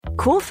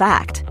Cool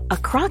fact, a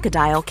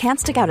crocodile can't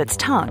stick out its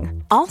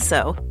tongue.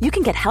 Also, you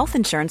can get health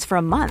insurance for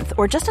a month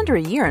or just under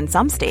a year in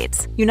some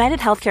states. United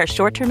Healthcare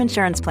short-term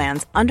insurance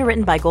plans,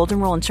 underwritten by Golden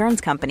Rule Insurance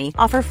Company,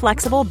 offer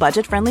flexible,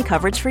 budget-friendly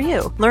coverage for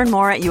you. Learn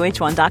more at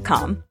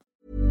uh1.com.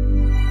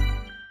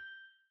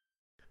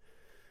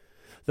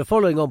 The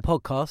following on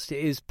podcast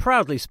is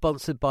proudly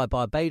sponsored by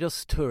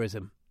Barbados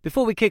Tourism.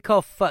 Before we kick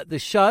off the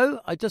show,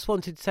 I just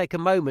wanted to take a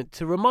moment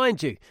to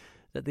remind you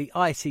that the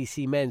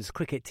ICC Men's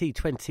Cricket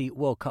T20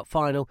 World Cup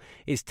Final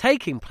is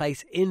taking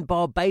place in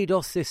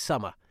Barbados this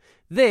summer.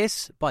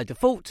 This, by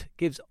default,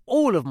 gives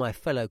all of my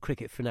fellow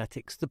cricket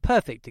fanatics the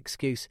perfect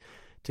excuse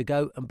to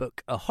go and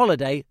book a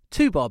holiday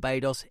to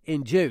Barbados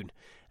in June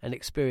and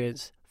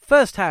experience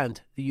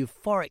firsthand the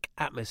euphoric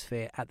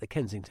atmosphere at the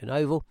Kensington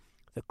Oval,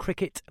 the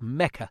cricket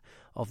mecca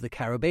of the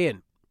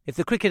Caribbean. If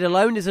the cricket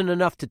alone isn't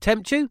enough to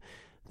tempt you,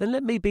 then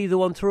let me be the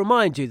one to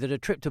remind you that a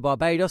trip to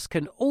Barbados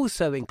can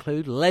also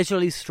include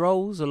leisurely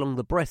strolls along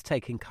the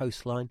breathtaking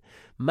coastline,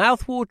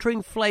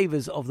 mouth-watering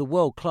flavours of the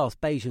world-class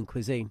Bajan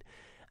cuisine,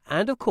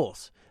 and, of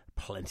course,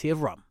 plenty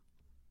of rum.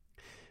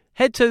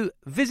 Head to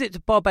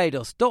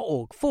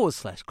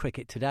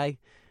visitbarbados.org/cricket today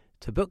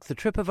to book the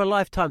trip of a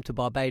lifetime to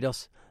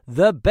Barbados,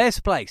 the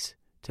best place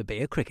to be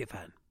a cricket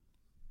fan.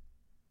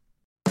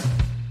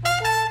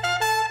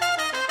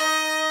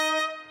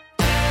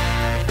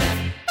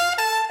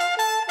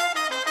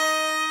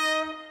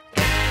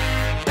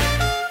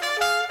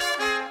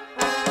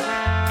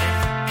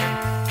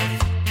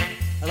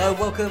 Hello,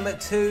 welcome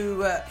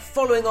to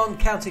Following On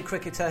County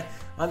Cricketer.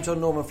 I'm John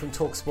Norman from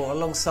TalkSport.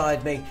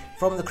 Alongside me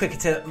from the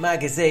Cricketer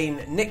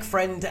magazine, Nick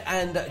Friend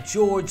and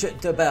George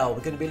Dobell. We're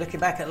going to be looking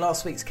back at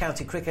last week's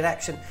county cricket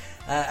action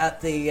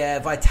at the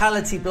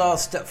Vitality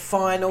Blast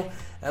final.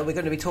 We're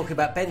going to be talking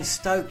about Ben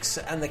Stokes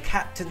and the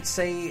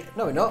captaincy.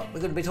 No, we're not. We're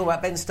going to be talking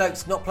about Ben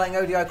Stokes not playing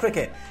ODI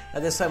cricket.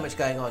 There's so much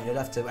going on, you'll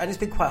have to. And it's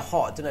been quite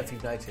hot. I don't know if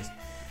you've noticed.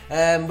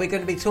 We're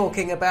going to be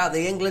talking about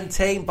the England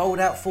team, bowled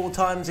out 4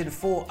 times in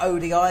 4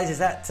 ODIs. Is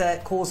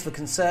that cause for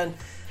concern?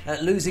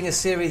 Losing a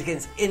series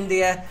against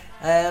India.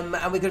 And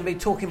we're going to be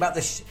talking about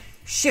the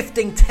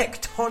shifting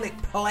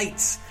tectonic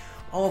plates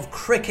of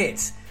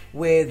cricket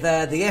with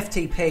the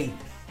FTP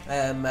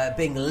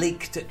being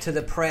leaked to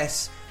the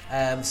press.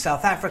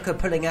 South Africa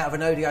pulling out of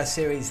an ODI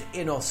series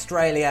in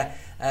Australia.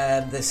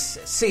 The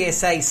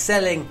CSA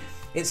selling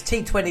its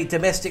T20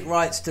 domestic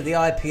rights to the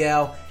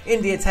IPL.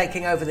 India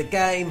taking over the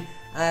game.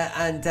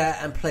 And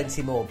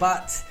plenty more.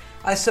 But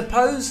I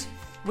suppose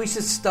we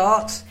should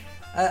start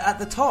at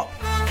the top.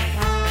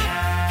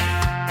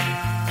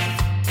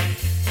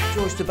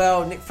 George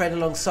Dobell, Nick Friend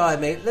alongside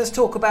me. Let's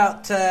talk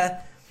about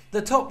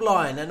the top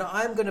line. And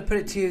I'm going to put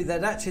it to you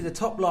that actually the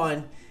top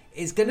line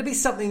is going to be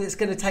something that's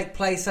going to take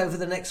place over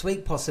the next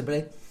week,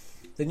 possibly.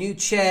 The new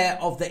chair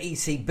of the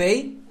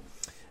ECB.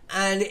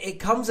 And it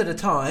comes at a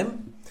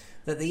time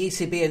that the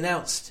ECB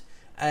announced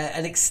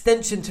an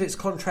extension to its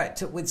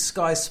contract with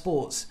Sky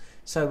Sports.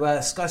 So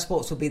Sky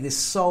Sports will be the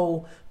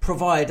sole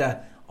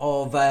provider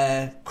of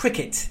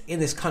cricket in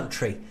this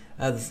country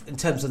in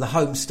terms of the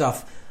home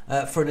stuff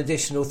for an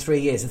additional 3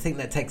 years. I think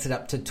that takes it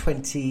up to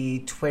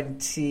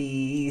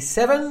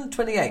 2027,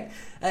 28.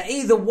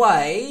 Either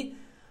way,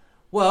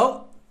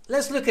 well,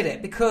 let's look at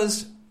it,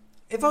 because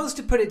if I was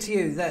to put it to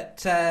you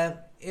that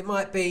it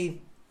might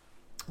be...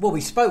 Well,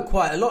 we spoke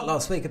quite a lot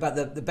last week about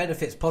the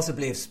benefits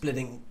possibly of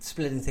splitting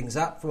things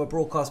up from a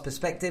broadcast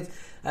perspective.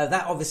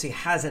 That obviously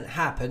hasn't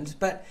happened,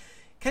 but...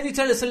 Can you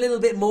tell us a little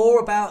bit more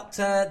about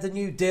the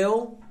new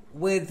deal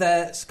with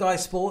Sky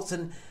Sports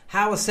and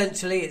how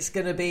essentially it's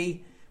going to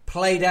be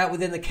played out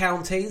within the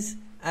counties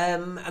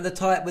and the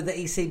tie-up with the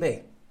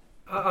ECB?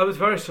 I was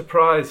very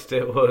surprised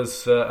it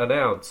was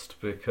announced,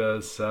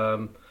 because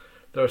there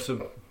are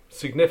some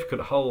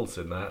significant holes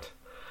in that.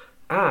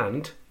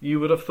 And you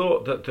would have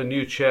thought that the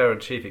new chair and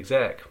chief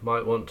exec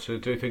might want to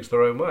do things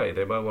their own way.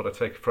 They might want to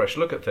take a fresh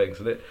look at things.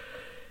 And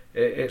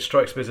it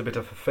strikes me as a bit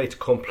of a fait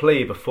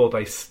accompli before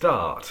they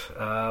start,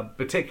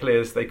 particularly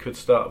as they could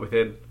start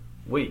within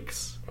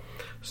weeks.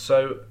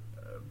 So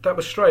that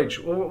was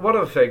strange. One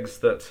of the things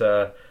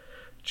that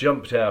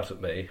jumped out at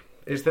me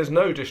is there's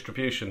no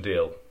distribution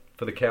deal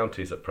for the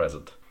counties at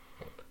present,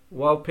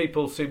 while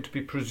people seem to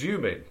be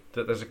presuming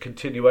that there's a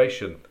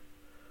continuation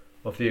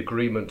of the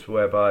agreement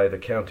whereby the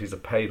counties are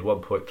paid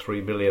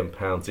 £1.3 million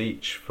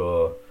each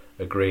for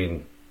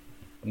agreeing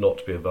not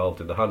to be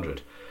involved in the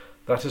 100.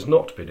 That has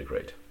not been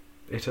agreed.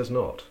 It has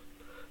not.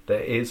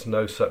 There is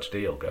no such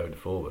deal going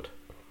forward.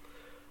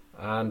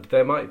 And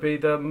there might be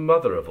the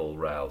mother of all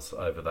rows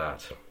over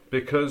that,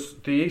 because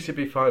the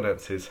ECB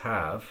finances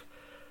have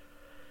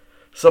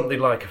something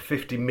like a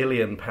 £50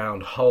 million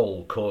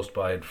hole caused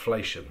by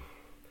inflation.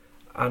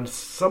 And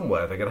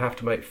somewhere they're going to have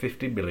to make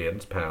 £50 million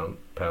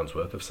pounds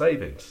worth of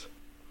savings.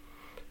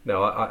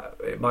 Now,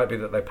 it might be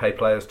that they pay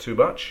players too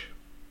much,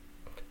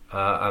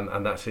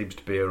 and that seems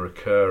to be a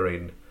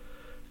recurring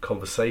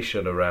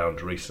conversation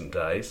around recent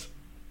days.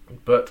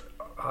 But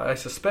I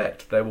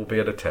suspect there will be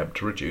an attempt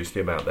to reduce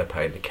the amount they're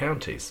paying the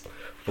counties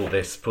for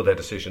their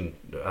decision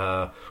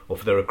or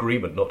for their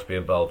agreement not to be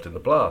involved in the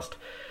blast.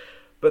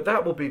 But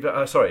that will be in the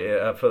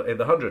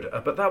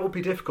 100. But that will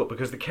be difficult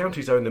because the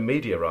counties own the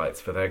media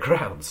rights for their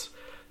grounds.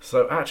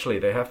 So actually,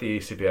 they have the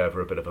ECB over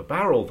a bit of a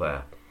barrel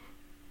there.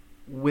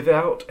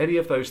 Without any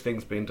of those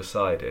things being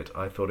decided,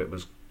 I thought it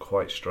was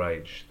quite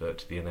strange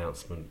that the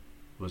announcement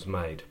was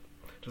made.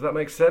 Does that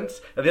make sense?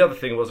 And the other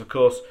thing was, of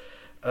course,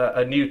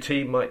 a new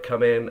team might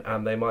come in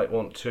and they might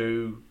want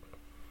to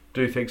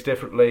do things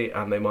differently,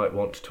 and they might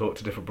want to talk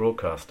to different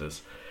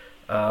broadcasters.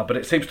 But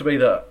it seems to me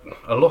that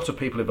a lot of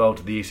people involved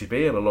in the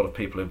ECB and a lot of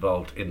people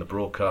involved in the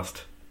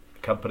broadcast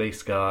company,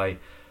 Sky,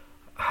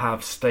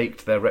 have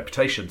staked their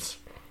reputations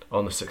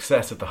on the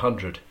success of the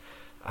 100,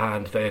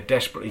 and they are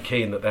desperately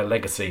keen that their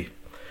legacy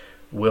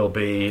will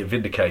be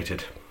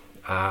vindicated.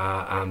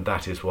 And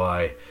that is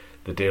why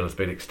the deal has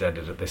been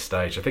extended at this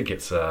stage. I think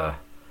it's an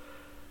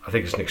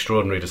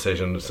extraordinary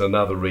decision. It's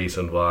another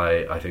reason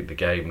why I think the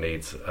game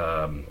needs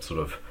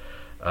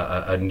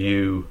a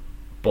new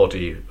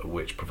body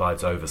which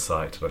provides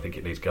oversight, and I think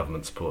it needs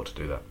government support to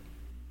do that.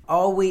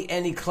 Are we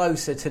any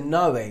closer to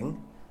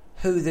knowing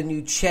who the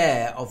new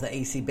chair of the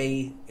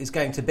ECB is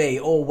going to be,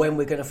 or when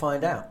we're going to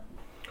find out?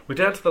 We're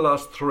down to the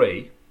last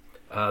three.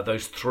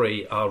 Those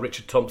three are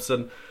Richard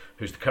Thompson,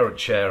 who's the current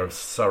chair of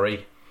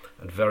Surrey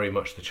and very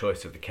much the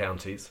choice of the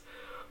counties,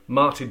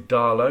 Martin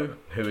Darlow,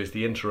 who is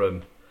the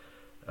interim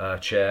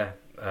chair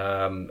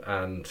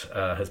and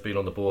has been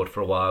on the board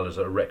for a while as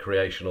a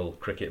recreational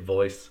cricket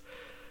voice,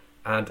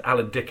 and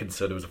Alan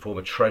Dickinson, who was a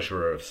former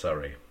treasurer of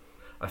Surrey.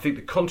 I think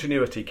the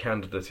continuity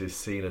candidate is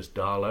seen as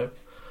Darlow,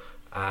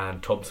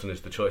 and Thompson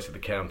is the choice of the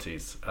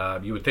counties.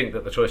 You would think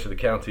that the choice of the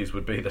counties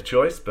would be the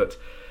choice, but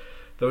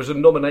there was a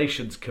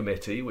nominations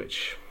committee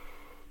which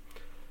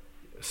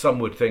some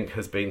would think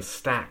has been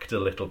stacked a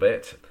little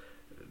bit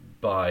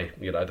by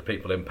the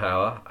people in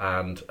power,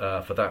 and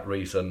for that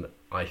reason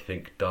I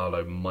think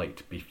Darlow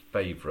might be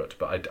favourite,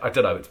 but I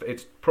don't know,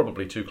 it's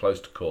probably too close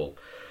to call.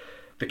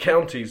 The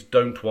counties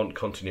don't want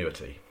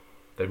continuity.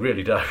 They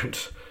really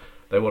don't.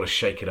 They want to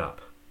shake it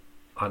up.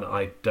 And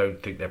I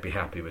don't think they'd be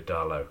happy with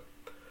Darlow.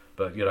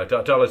 But,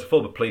 Darlow's a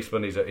former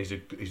policeman. He's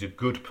a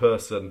good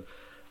person,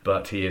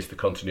 but he is the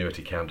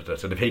continuity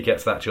candidate. And if he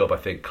gets that job, I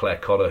think Claire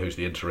Connor, who's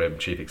the interim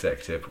chief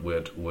executive,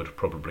 would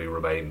probably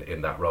remain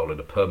in that role in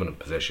a permanent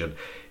position.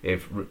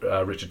 If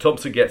Richard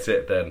Thompson gets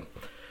it, then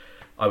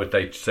I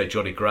would say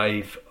Johnny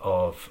Grave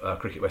of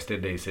Cricket West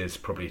Indies is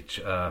probably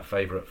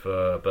favourite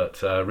for,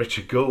 but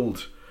Richard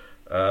Gould,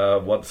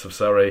 once of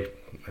Surrey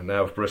and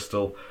now of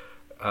Bristol,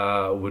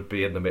 would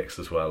be in the mix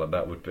as well, and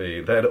that would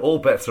be, then all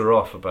bets are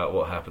off about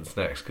what happens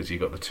next, because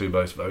you've got the two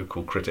most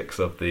vocal critics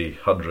of the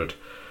 100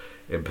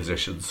 in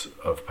positions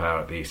of power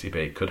at the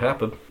ECB. Could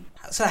happen.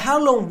 So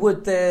how long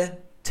would their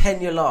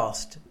tenure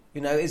last?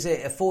 Is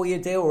it a 4-year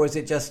deal, or is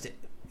it just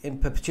in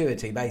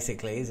perpetuity,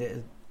 basically? Is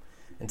it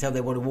until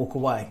they want to walk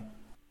away?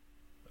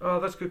 Oh,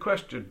 that's a good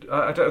question.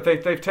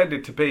 They've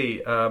tended to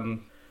be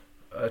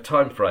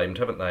time-framed,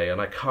 haven't they?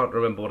 And I can't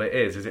remember what it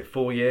is. Is it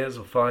 4 years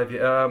or 5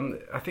 years?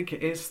 I think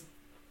it is.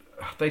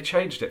 They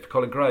changed it for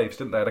Colin Graves,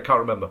 didn't they? And I can't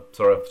remember.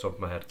 Sorry, off the top of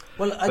my head.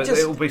 Well,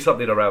 it will be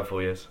something around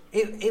 4 years.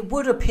 It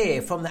would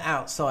appear from the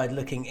outside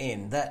looking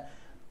in that,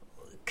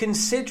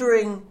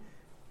 considering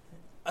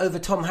over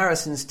Tom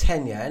Harrison's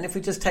tenure, and if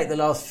we just take the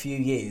last few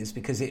years,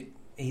 because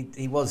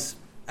he was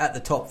at the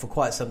top for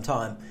quite some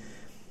time,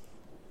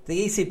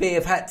 the ECB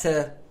have had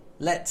to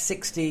let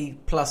 60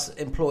 plus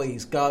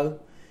employees go.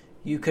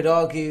 You could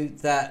argue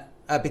that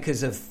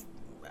because of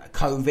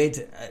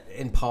COVID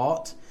in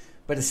part,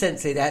 but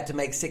essentially they had to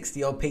make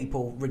 60 odd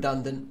people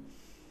redundant.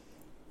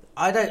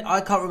 I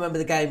can't remember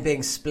the game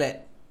being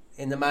split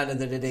in the manner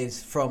that it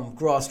is from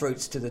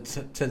grassroots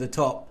to the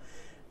top.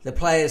 The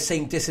players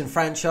seem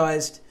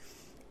disenfranchised,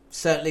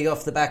 certainly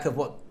off the back of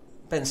what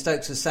Ben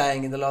Stokes was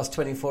saying in the last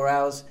 24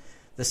 hours.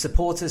 The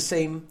supporters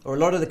seem, or a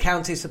lot of the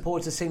county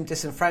supporters seem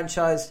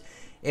disenfranchised.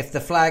 If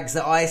the flags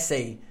that I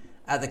see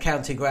at the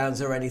county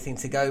grounds are anything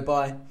to go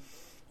by.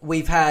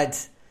 We've had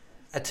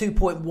a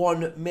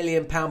 £2.1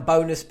 million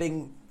bonus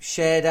being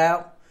shared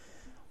out.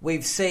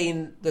 We've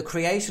seen the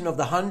creation of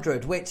the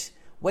 100, which,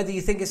 whether you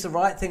think it's the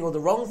right thing or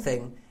the wrong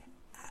thing,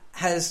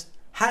 has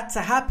had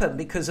to happen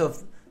because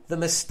of the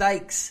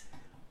mistakes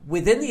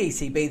within the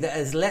ECB that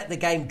has let the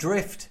game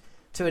drift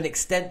to an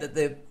extent that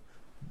the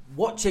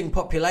watching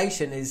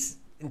population is,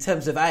 in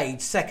terms of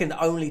age, second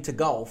only to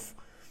golf.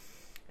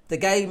 The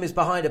game is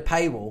behind a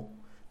paywall.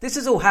 This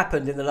has all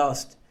happened in the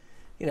last,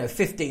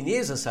 15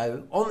 years or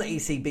so on the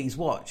ECB's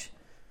watch.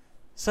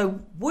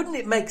 So wouldn't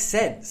it make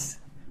sense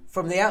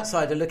from the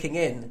outsider looking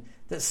in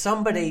that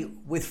somebody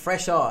with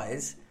fresh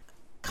eyes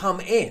come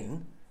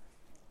in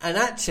and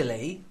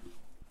actually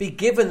be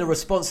given the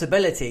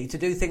responsibility to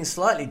do things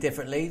slightly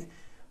differently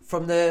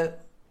from the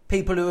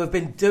people who have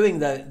been doing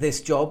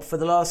this job for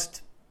the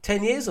last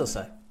 10 years or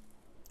so?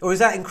 Or is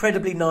that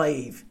incredibly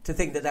naive to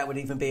think that would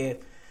even be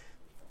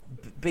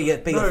a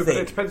thing?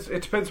 But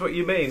it depends what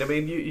you mean. I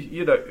mean,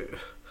 you know,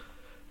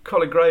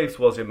 Colin Graves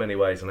was in many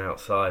ways an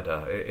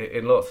outsider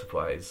in lots of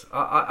ways.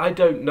 I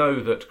don't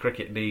know that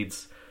cricket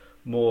needs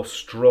more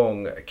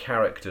strong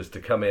characters to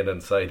come in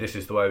and say this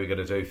is the way we're going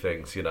to do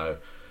things.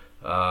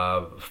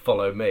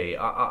 follow me.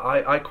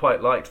 I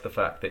quite liked the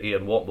fact that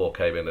Ian Watmore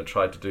came in and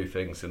tried to do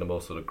things in a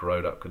more sort of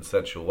grown-up,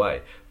 consensual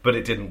way, but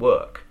it didn't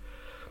work.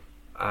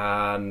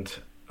 And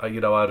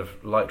I'd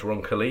have liked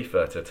Ron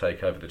Khalifa to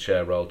take over the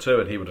chair role too,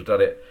 and he would have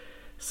done it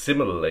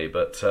similarly.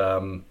 But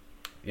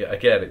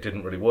again, it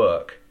didn't really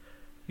work.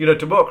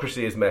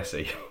 Democracy is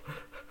messy.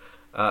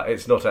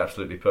 It's not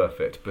absolutely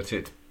perfect, but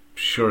it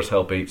sure as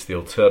hell beats the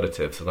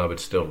alternatives, and I would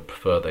still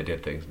prefer they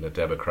did things in a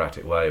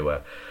democratic way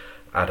where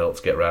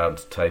adults get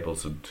round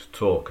tables and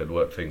talk and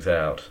work things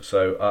out.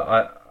 So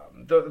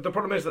the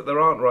problem is that there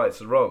aren't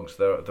rights and wrongs.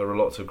 There are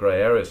lots of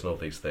grey areas in all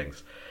these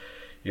things.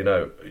 You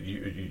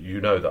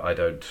know that I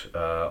don't,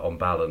 on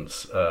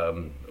balance,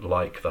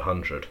 like the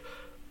 100,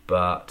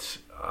 but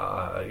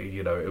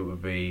it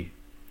would be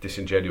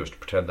disingenuous to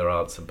pretend there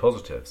aren't some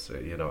positives.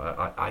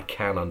 I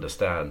can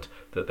understand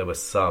that there were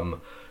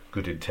some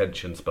good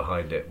intentions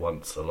behind it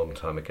once a long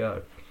time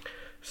ago.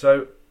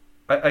 So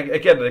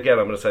again and again,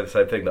 I'm going to say the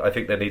same thing, that I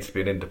think there needs to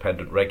be an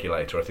independent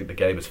regulator. I think the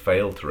game has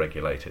failed to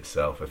regulate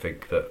itself. I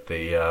think that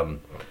the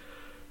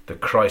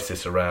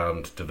crisis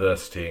around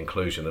diversity,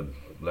 inclusion, and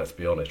let's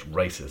be honest,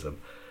 racism,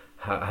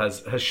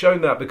 has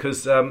shown that,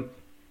 because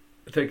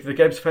the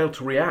game's failed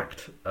to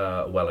react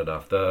well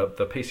enough. The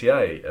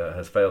PCA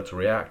has failed to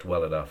react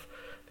well enough.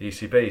 The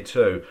ECB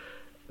too.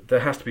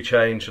 There has to be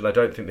change, and I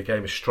don't think the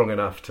game is strong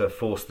enough to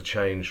force the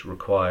change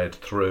required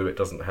through. It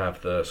doesn't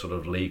have the sort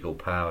of legal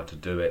power to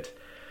do it.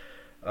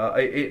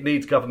 It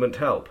needs government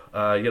help.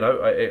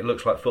 It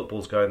looks like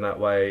football's going that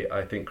way.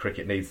 I think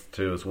cricket needs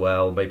to as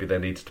well. Maybe there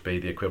needs to be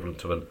the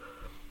equivalent of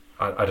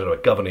a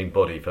governing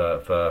body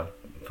for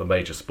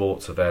major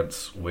sports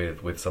events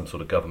with some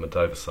sort of government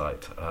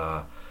oversight.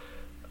 I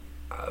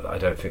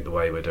don't think the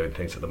way we're doing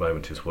things at the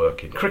moment is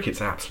working.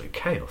 Cricket's absolute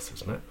chaos,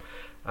 isn't it?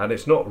 And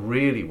it's not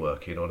really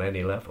working on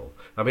any level.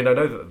 I mean, I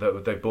know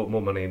that they've brought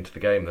more money into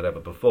the game than ever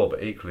before,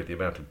 but equally the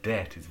amount of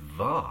debt is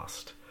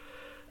vast.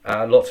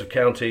 Lots of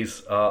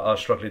counties are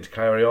struggling to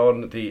carry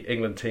on. The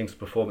England team's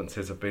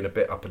performances have been a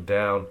bit up and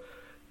down.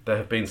 There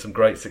have been some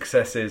great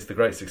successes, the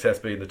great success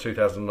being the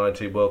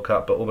 2019 World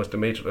Cup, but almost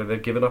immediately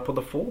they've given up on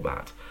the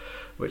format,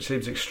 which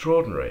seems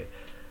extraordinary.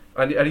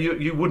 And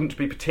you wouldn't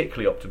be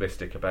particularly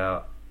optimistic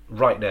about,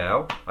 right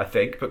now, I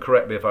think, but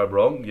correct me if I'm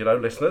wrong,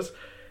 listeners,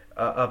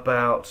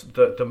 about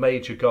the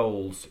major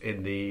goals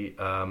in the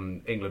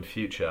England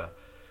future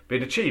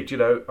being achieved.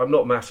 I'm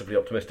not massively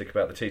optimistic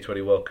about the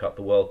T20 World Cup,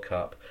 the World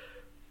Cup.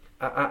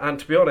 And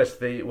to be honest,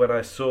 when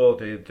I saw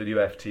the new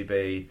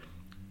FTP,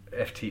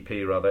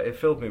 it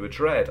filled me with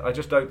dread. I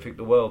just don't think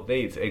the world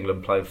needs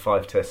England playing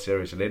 5 Test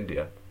series in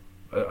India.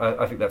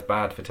 I think that's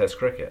bad for Test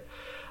cricket.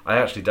 I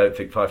actually don't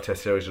think 5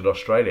 Test series in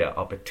Australia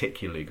are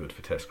particularly good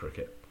for Test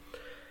cricket.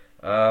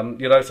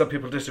 Some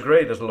people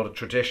disagree. There's a lot of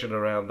tradition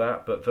around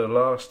that, but the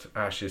last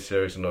Ashes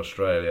series in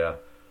Australia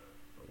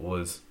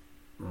was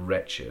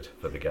wretched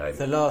for the game.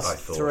 The last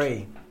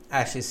 3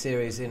 Ashes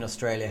series in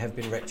Australia have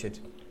been wretched.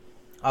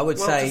 I would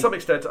say, to some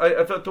extent,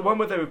 the one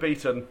where they were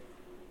beaten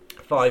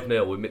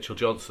 5-0 with Mitchell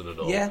Johnson and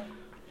all,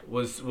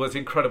 was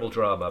incredible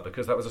drama,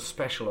 because that was a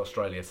special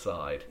Australia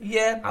side.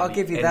 Yeah, I'll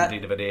give you that.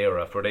 Ending of an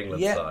era for an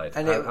England side,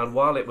 and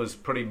while it was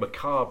pretty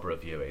macabre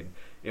viewing,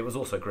 it was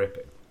also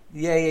gripping.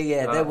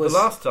 Yeah. There was the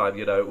last time,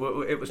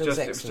 it was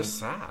just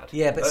sad.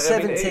 Yeah, but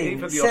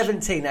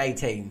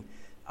 17-18,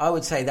 I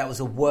would say that was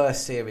a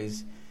worse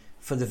series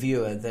for the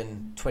viewer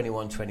than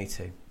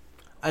 21-22.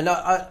 And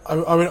I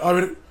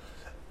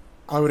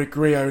would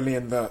agree, only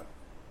in that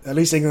at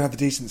least England had the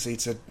decency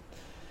to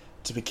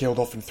be killed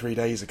off in 3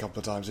 days a couple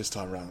of times this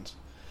time round.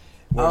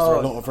 Whereas there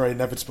were a lot of very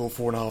inevitable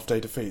 4.5-day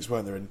defeats,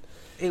 weren't there?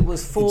 It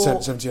was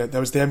 78.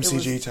 There was the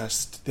MCG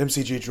test, the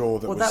MCG draw.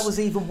 That was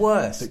even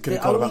worse. That could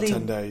have gone about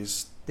 10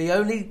 days. The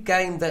only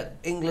game that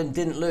England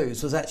didn't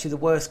lose was actually the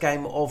worst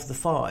game of the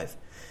 5.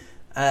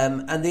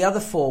 And the other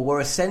 4 were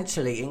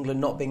essentially England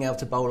not being able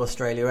to bowl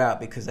Australia out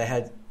because they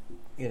had,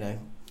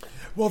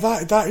 Well,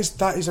 that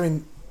is. I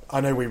mean,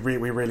 I know we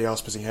really are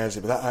splitting hairs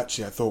here, but that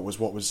actually I thought was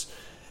what was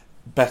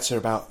better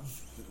about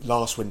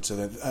last winter.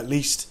 That at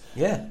least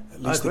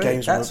the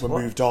games were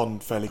moved on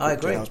fairly quickly. I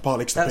agree. That was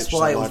partly because the pitch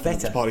why was it was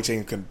better. Partly because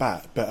England couldn't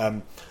bat, but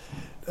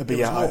it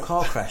was more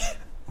car crash.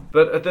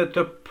 But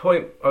the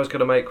point I was going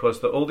to make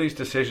was that all these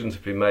decisions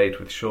have been made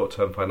with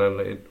short-term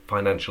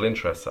financial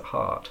interests at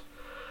heart.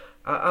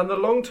 And the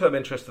long-term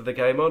interests of the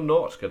game are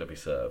not going to be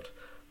served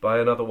by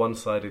another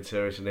one-sided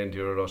series in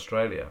India and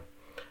Australia.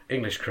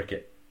 English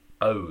cricket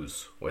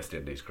owes West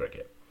Indies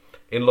cricket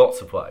in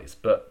lots of ways,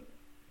 but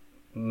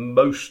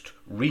most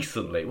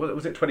recently,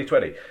 was it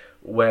 2020,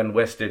 when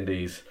West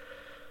Indies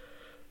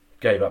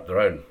gave up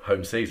their own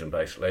home season,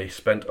 basically,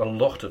 spent a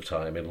lot of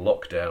time in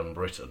lockdown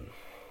Britain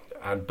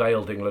and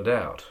bailed England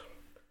out.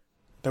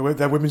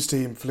 Their women's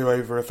team flew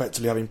over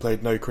effectively having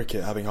played no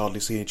cricket, having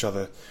hardly seen each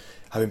other,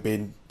 having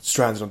been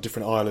stranded on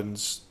different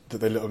islands,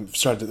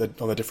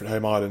 stranded on their different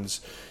home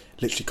islands,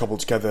 literally cobbled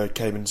together,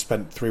 came and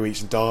spent 3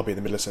 weeks in Derby in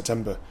the middle of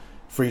September,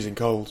 freezing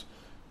cold,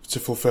 to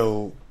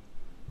fulfil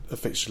a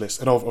fixture list.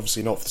 And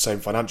obviously not for the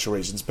same financial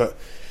reasons, but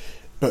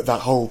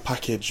that whole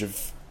package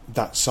of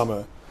that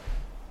summer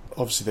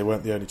obviously they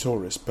weren't the only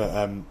tourists, but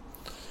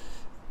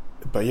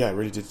yeah, it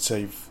really did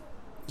save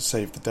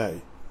the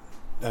day,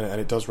 and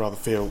it does rather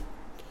feel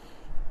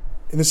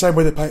in the same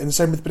way that but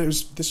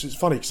this was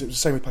funny because it was the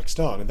same with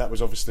Pakistan, and that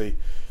was obviously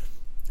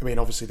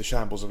the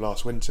shambles of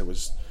last winter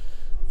was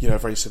a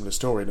very similar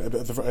story,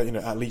 but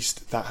at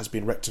least that has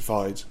been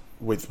rectified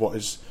with what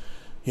is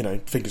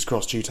fingers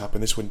crossed due to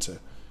happen this winter.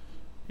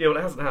 Yeah, well,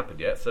 it hasn't happened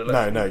yet, so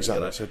no,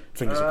 exactly. So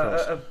fingers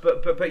crossed.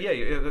 But yeah,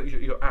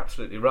 you're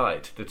absolutely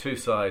right. The two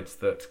sides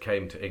that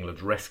came to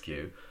England's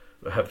rescue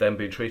have then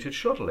been treated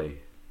shoddily,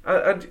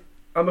 and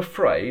I'm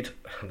afraid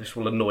this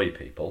will annoy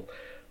people.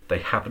 They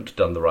haven't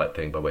done the right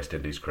thing by West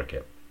Indies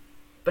cricket.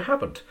 They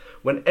haven't.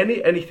 When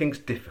anything's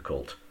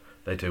difficult,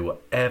 they do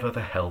whatever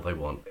the hell they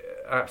want.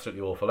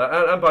 Absolutely awful.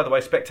 And by the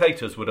way,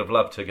 spectators would have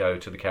loved to go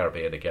to the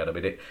Caribbean again. I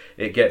mean,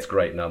 it gets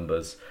great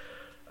numbers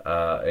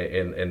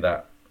in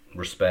that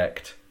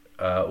respect.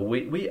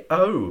 We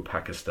owe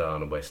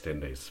Pakistan and West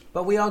Indies.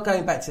 But we are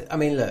going back to... I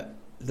mean, look,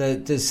 the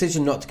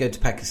decision not to go to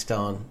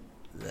Pakistan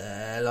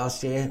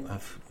last year,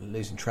 I'm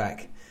losing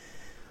track,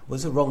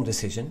 was a wrong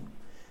decision.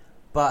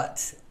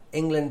 But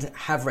England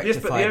have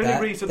rectified that. Yes, but the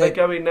only reason they're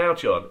going now,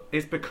 John,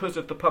 is because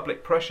of the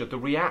public pressure, the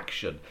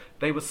reaction.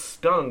 They were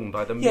stung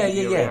by the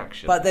media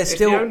reaction. But it's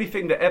the only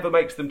thing that ever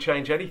makes them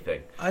change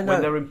anything. I know.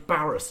 When they're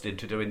embarrassed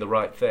into doing the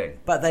right thing.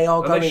 But they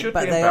are going. They should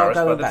but be they are embarrassed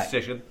going by the back.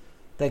 decision.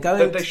 They're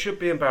going. They should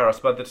be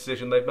embarrassed by the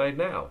decision they've made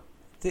now.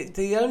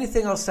 The only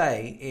thing I'll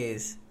say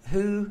is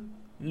who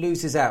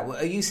loses out.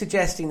 Are you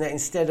suggesting that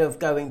instead of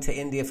going to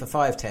India for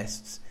 5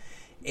 tests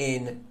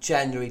in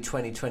January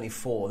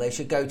 2024, they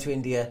should go to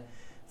India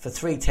for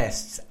 3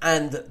 tests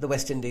and the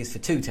West Indies for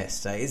 2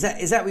 tests? Is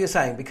that what you're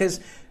saying?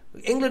 Because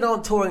England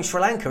aren't touring Sri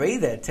Lanka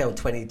either till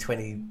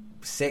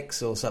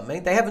 2026 or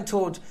something. They haven't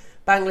toured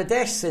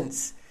Bangladesh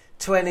since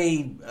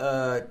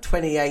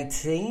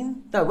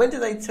 2018. No, when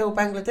did they tour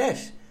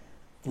Bangladesh?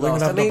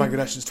 England haven't done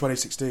Bangladesh since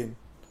 2016.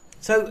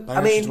 So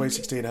Bangladesh in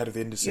 2016 ahead of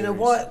the India series. You know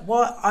what?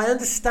 I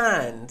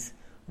understand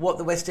what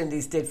the West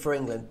Indies did for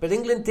England, but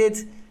England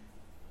did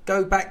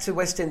go back to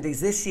West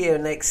Indies this year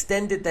and they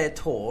extended their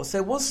tour. So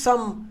there was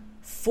some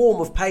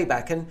form of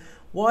payback, and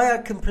why I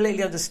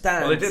completely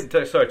understand. Well, they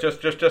didn't. Sorry,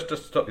 just to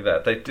stop you there.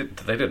 They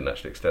didn't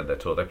actually extend their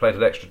tour. They played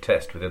an extra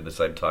test within the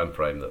same time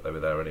frame that they were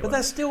there anyway. But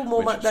that's still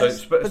more. But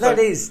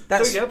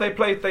they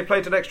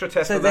played an extra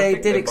test. So and they I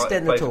think did they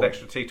extend might the have played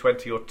tour. an extra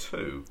T20 or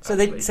 2. So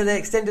they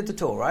extended the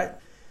tour, right?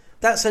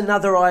 That's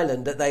another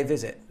island that they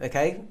visit.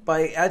 Okay,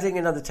 by adding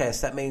another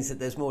test, that means that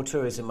there's more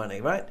tourism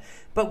money, right?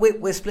 But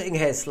we're splitting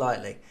hairs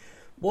slightly.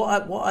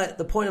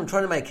 The point I'm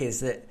trying to make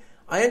is that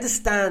I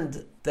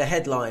understand the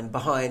headline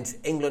behind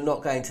England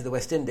not going to the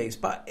West Indies,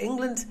 but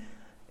England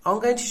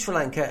aren't going to Sri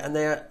Lanka and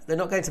they're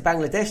not going to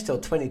Bangladesh till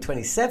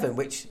 2027,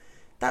 which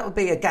that would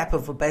be a gap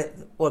of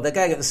they're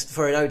going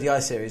for an ODI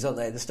series, aren't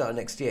they, at the start of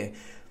next year?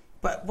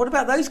 But what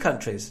about those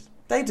countries?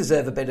 They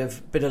deserve a bit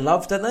of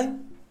love, don't they?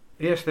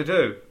 Yes, they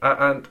do.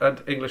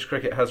 And English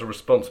cricket has a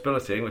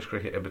responsibility. English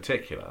cricket in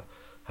particular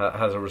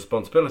has a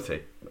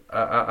responsibility,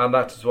 and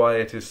that is why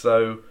it is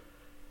so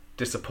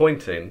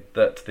disappointing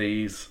that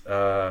these,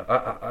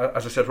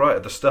 as I said right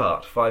at the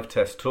start, 5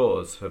 test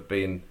tours have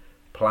been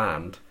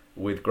planned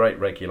with great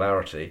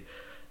regularity.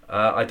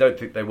 I don't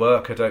think they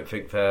work. I don't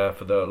think they're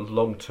for the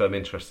long-term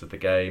interest of the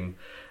game.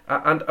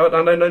 And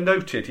I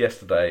noted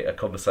yesterday a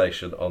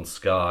conversation on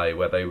Sky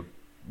where they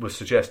were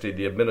suggesting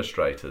the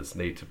administrators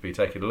need to be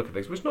taking a look at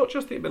things. It's not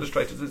just the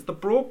administrators, it's the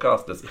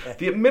broadcasters. Yeah.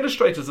 The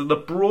administrators and the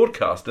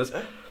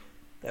broadcasters...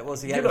 That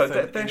was the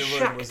they're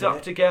shacked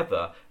up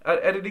together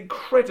at an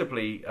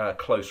incredibly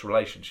close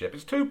relationship.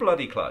 It's too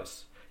bloody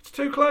close. It's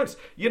too close.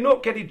 You're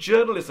not getting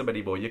journalism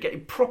anymore. You're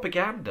getting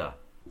propaganda.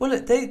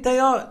 Well, they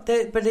are,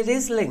 but it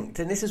is linked,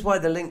 and this is why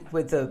they're linked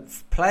with the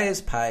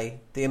players' pay,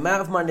 the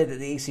amount of money that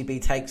the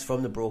ECB takes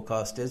from the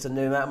broadcasters, and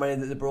the amount of money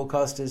that the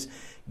broadcasters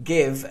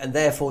give, and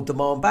therefore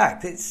demand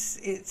back.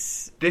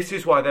 It's. This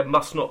is why there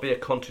must not be a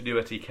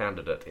continuity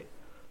candidate.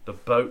 The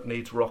boat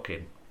needs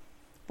rocking.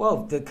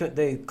 Well,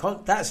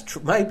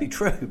 that's may be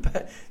true,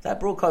 but that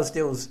broadcast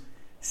deal's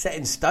set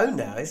in stone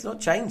now. It's not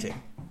changing.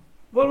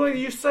 Well,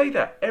 you say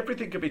that.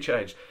 Everything can be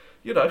changed.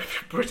 You know,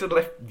 Britain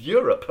left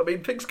Europe. I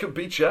mean, things can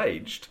be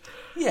changed.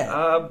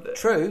 Yeah,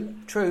 true.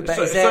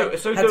 But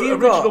so the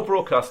original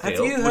broadcast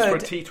deal was for a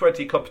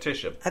T20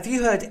 competition. Have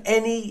you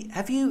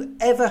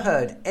ever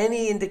heard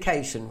any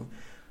indication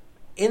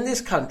in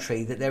this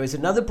country that there is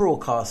another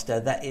broadcaster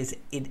that is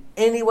in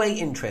any way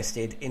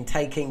interested in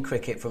taking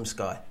cricket from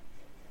Sky?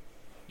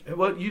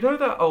 Well, you know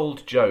that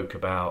old joke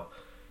about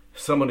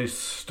someone who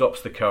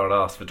stops the car and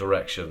asks for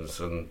directions,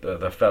 and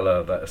the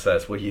fella that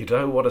says, "Well, you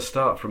don't want to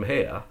start from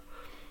here."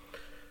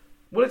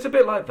 Well, it's a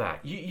bit like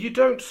that. You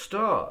don't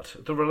start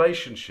the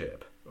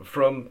relationship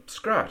from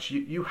scratch.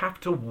 You have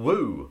to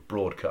woo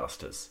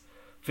broadcasters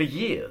for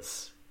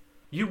years.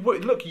 You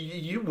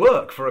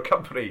work for a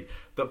company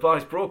that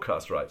buys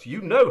broadcast rights.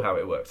 You know how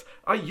it works.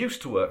 I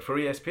used to work for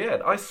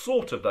ESPN. I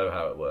sort of know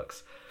how it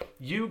works.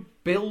 You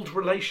build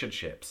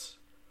relationships.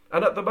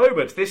 And at the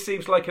moment, this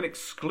seems like an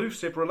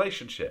exclusive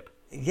relationship.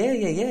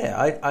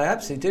 Yeah. I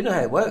absolutely do know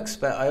how it works,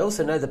 but I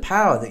also know the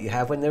power that you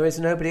have when there is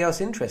nobody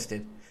else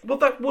interested. Well,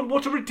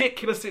 what a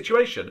ridiculous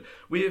situation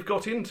we have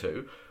got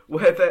into,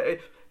 where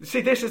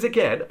see, this is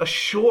again a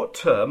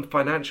short-term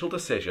financial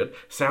decision.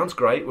 Sounds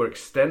great, we're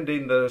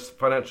extending the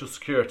financial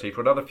security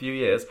for another few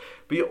years,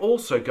 but you're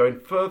also going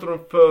further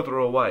and further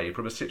away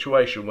from a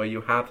situation where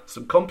you have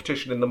some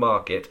competition in the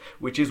market,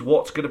 which is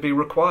what's going to be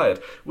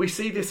required. We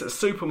see this at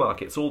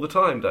supermarkets all the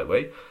time, don't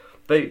we?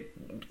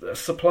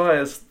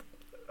 Suppliers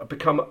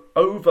become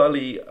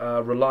overly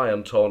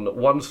reliant on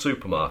one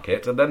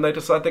supermarket, and then they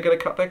decide they're going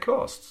to cut their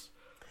costs.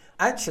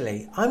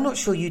 Actually, I'm not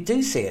sure you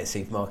do see it at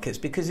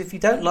supermarkets, because if you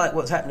don't like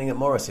what's happening at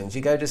Morrison's,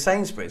 you go to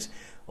Sainsbury's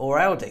or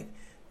Aldi.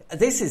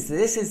 This is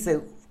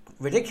the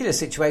ridiculous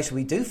situation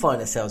we do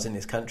find ourselves in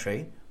this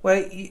country,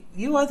 where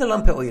you either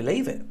lump it or you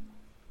leave it.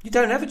 You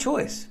don't have a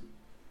choice.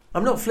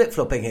 I'm not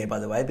flip-flopping here, by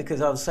the way, because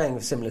I was saying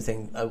a similar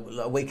thing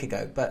a week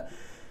ago, but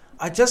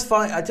by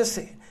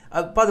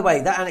the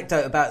way, that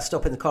anecdote about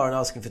stopping the car and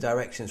asking for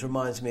directions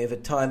reminds me of a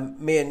time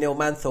me and Neil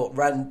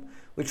Manthorpe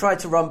we tried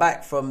to run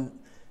back from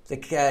the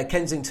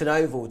Kensington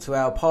Oval to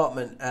our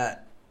apartment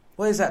at,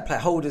 where's that place?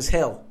 Holders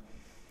Hill.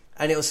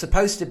 And it was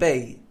supposed to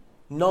be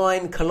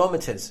 9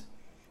 kilometres.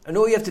 And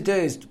all you have to do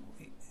is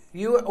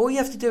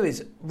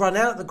run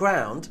out the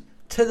ground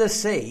to the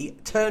sea,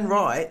 turn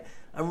right,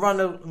 and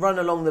run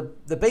along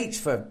the beach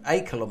for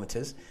 8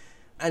 kilometres.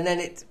 And then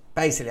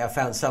I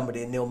found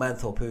somebody in Neil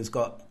Manthorpe who's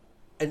got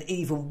an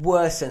even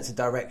worse sense of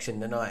direction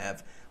than I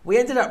have. We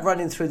ended up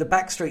running through the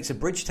back streets of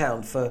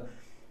Bridgetown for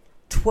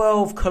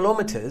 12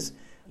 kilometres.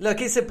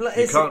 Look, you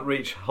can't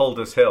reach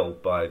Holders Hill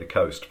by the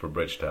coast from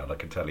Bridgetown, I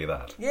can tell you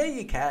that. Yeah,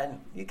 you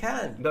can. You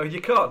can. No, you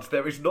can't.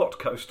 There is not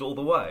coast all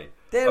the way.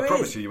 I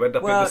promise you end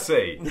up in the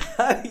sea.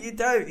 No, you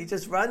don't. You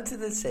just run to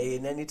the sea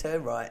and then you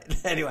turn right.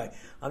 Anyway,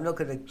 I'm not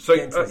going to... So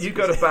you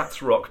go to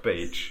Bath's Rock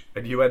Beach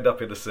and you end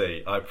up in the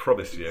sea, I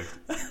promise you.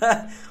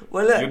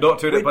 Well, look, you're not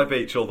doing it by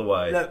beach all the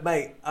way. Look,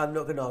 mate, I'm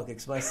not going to argue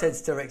because my sense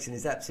of direction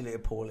is absolutely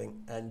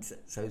appalling, and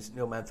so is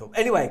Neil Manthorpe.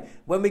 Anyway,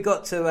 when we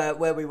got to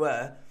where we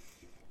were...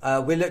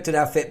 we looked at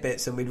our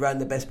Fitbits and we'd ran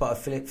the best part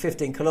of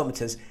 15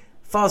 kilometres.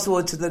 Fast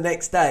forward to the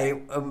next day,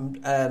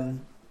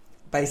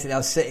 basically I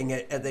was sitting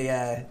at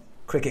the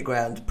cricket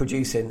ground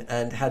producing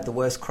and had the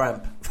worst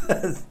cramp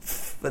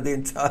for the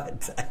entire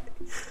day.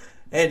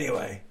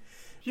 Anyway.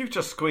 You've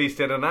just squeezed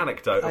in an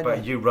anecdote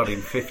about you running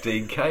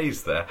 15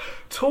 Ks there.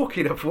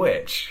 Talking of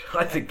which,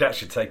 I think that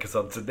should take us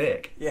on to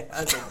Nick. Yeah,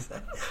 I think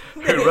so.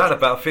 Who ran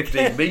about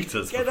 15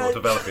 metres before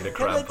developing a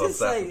cramp on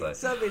Saturday. Can I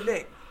just say something,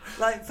 Nick?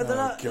 Like, for the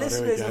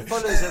listeners and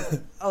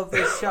followers of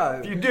this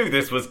show... You knew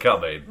this was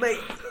coming. Mate,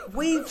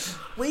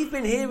 we've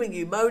been hearing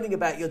you moaning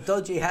about your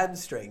dodgy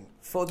hamstring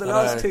for the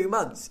last 2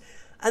 months.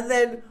 And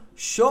then,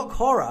 shock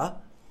horror,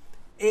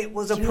 it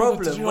was a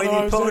problem when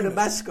you put on a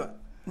mascot.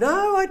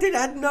 No, I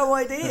had no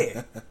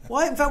idea.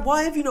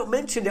 Why have you not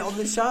mentioned it on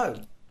the show?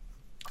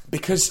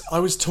 Because I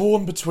was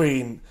torn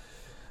between...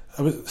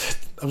 I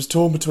was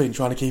torn between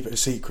trying to keep it a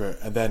secret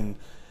and then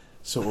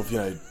sort of,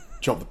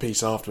 drop the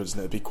piece afterwards, and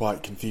it'd be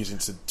quite confusing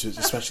to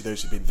especially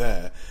those who've been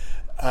there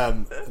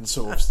and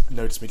sort of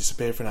noticed me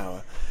disappear for an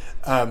hour.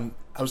 I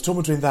was torn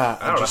between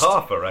that hour and a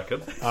half, I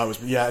reckon.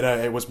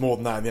 It was more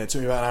than that. It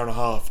took me about an hour and a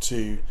half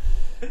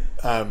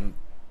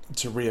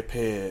to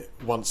reappear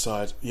once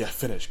I'd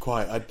finished.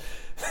 Quite, I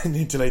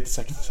need to delay the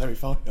second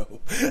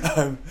semi-final.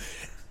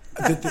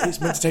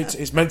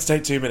 It's meant to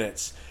take 2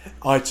 minutes.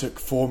 I took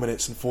 4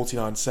 minutes and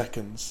 49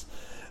 seconds.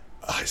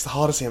 It's the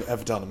hardest thing I've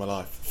ever done in my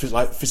life.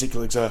 Like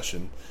physical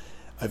exertion.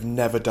 I've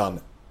never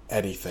done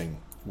anything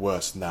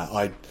worse than that.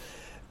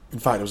 In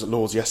fact, I was at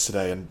Lord's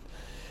yesterday and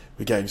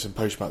we were getting some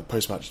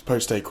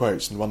post-day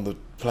quotes, and one of the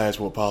players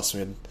walked past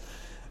me and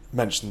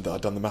mentioned that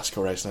I'd done the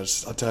mascot race, and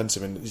I turned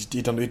to him and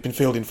he'd been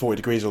fielding 40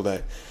 degrees all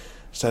day. I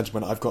turned to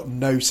him and I've got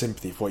no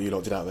sympathy for what you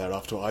lot did out there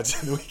after what I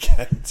did the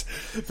weekend,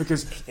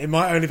 because it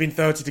might only been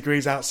 30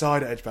 degrees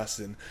outside at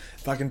Edgbaston.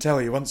 But I can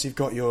tell you, once you've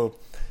got your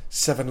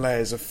 7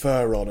 layers of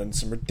fur on and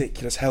some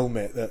ridiculous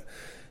helmet that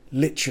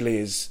literally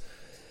is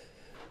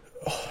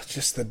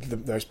just the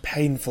most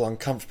painful,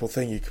 uncomfortable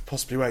thing you could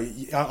possibly wear.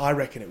 I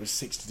reckon it was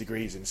 60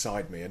 degrees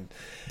inside me, and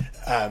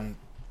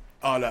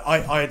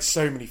I had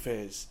so many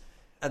fears,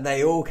 and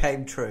they all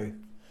came true.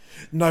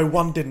 No,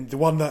 one didn't.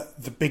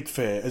 The big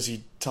fear, as you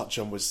touch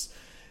on, was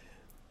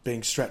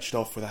being stretched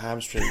off with a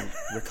hamstring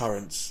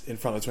recurrence in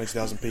front of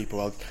 20,000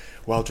 people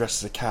while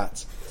dressed as a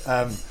cat.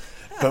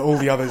 But all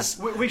the others...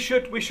 We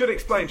should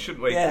explain,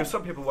 shouldn't we? Yeah. Because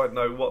some people won't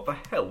know what the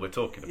hell we're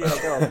talking about.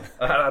 Yeah, go on.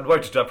 And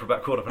won't have done for about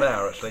a quarter of an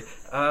hour, actually.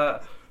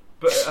 But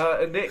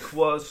Nick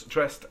was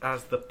dressed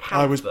as the Panther.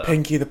 I was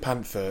Pinky the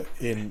Panther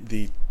in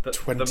the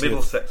 20th... The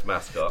Middlesex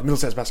mascot. The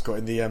Middlesex mascot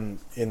in the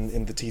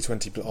T20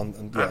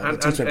 the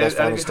T20 Blast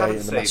Finals Day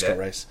in the mascot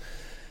race.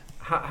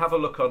 Have a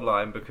look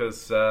online,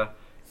 because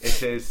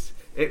it's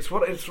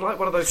like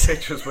one of those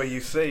pictures where you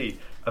see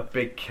a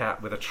big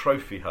cat with a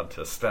trophy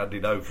hunter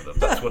standing over them.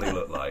 That's what he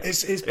looked like.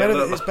 It's better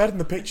than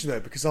the picture, though,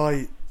 because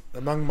I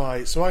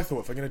thought,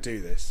 if I'm going to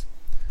do this,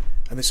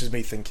 and this was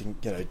me thinking,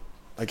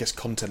 I guess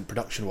content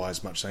production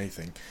wise much as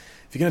anything,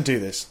 if you're going to do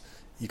this,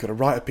 you've got to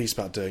write a piece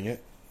about doing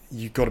it.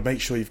 You've got to make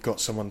sure you've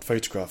got someone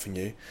photographing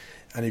you,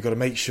 and you've got to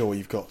make sure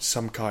you've got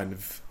some kind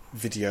of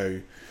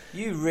video.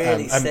 You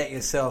really set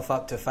yourself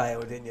up to fail,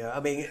 didn't you? I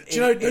mean,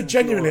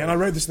 genuinely, and I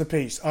wrote this in the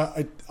piece.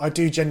 I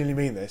do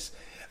genuinely mean this.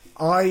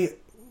 I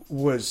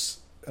was,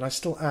 and I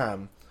still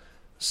am,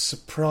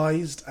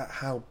 surprised at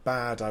how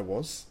bad I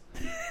was,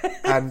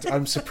 and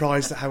I'm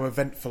surprised at how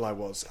eventful I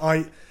was.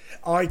 I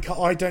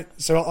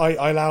don't. So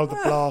I allowed the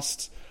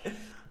Blast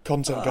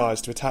content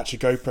guys to attach a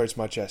GoPro to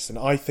my chest, and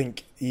I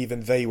think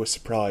even they were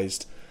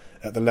surprised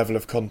at the level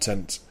of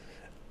content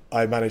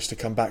I managed to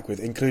come back with,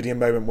 including a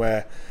moment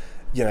where,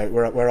 you know,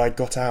 where I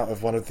got out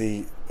of one of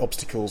the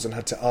obstacles and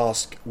had to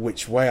ask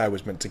which way I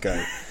was meant to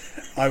go.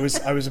 I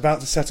was about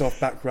to set off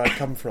back where I'd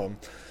come from,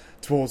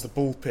 towards the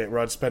ball pit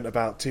where I'd spent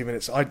about 2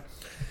 minutes.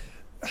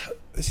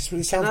 This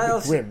really sounds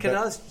a bit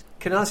grim.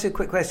 Can I ask you a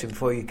quick question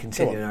before you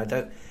continue?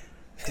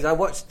 Because I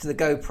watched the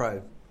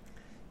GoPro.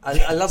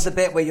 I love the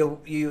bit where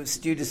you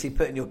studiously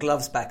putting your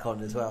gloves back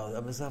on as well. I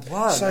was like,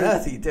 why on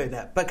earth are you doing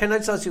that? But can I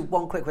just ask you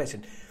one quick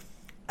question?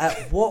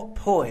 At what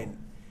point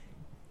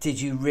did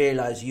you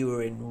realise you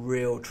were in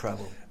real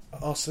trouble?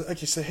 So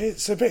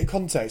here's a bit of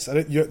context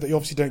that you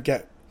obviously don't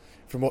get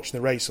from watching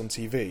the race on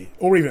TV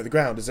or even at the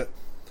ground. Is that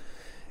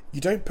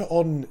you don't put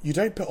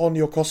on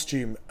your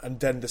costume and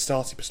then the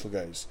starting pistol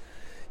goes.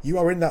 You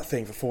are in that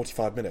thing for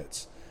 45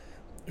 minutes,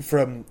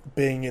 from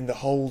being in the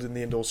hold in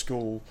the indoor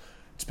school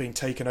to being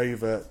taken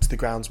over to the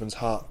groundsman's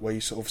hut, where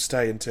you sort of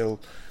stay until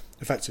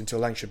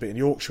Lancashire beat in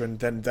Yorkshire, and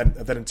then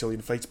until the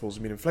inflatables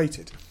have been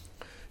inflated.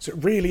 So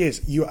it really is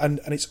and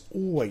it's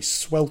always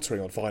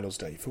sweltering on finals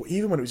day,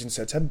 even when it was in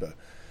September.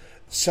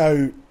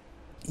 So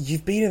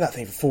you've been in that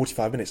thing for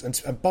 45 minutes,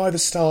 and by the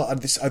start,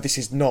 and this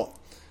is not.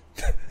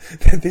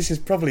 This is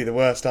probably the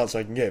worst answer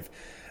I can give.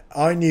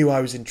 I knew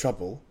I was in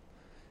trouble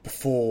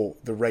before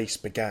the race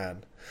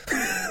began.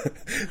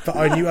 But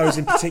I knew I was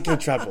in particular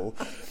trouble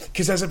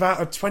because there's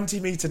about a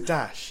 20-metre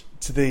dash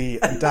to the...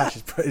 dash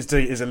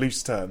is a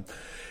loose term.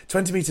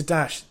 20-metre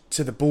dash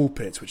to the ball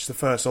pit, which is the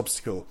first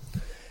obstacle.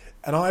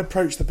 And I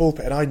approached the ball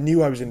pit and I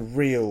knew I was in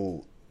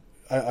real...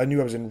 I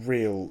knew I was in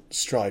real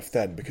strife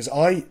then, because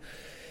I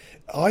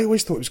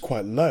always thought it was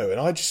quite low, and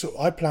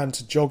I planned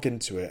to jog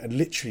into it and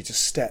literally to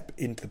step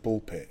into the ball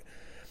pit.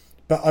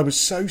 But I was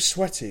so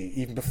sweaty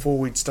even before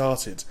we'd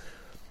started,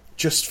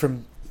 just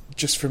from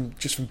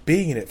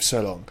being in it for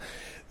so long,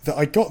 that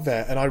I got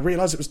there and I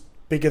realised it was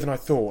bigger than I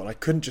thought, and I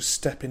couldn't just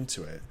step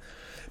into it.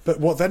 But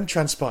what then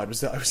transpired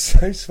was that I was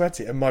so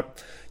sweaty, and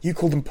you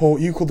call them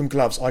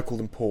gloves, I call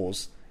them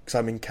paws, because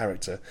I'm in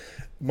character.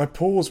 My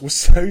paws were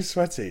so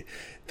sweaty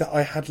that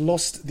I had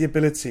lost the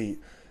ability,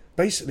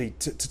 basically,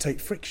 to take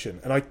friction,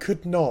 and I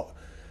could not.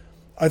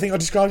 I think I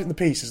described it in the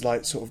piece as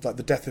like sort of like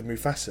the death of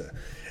Mufasa.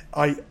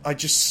 I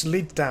just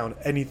slid down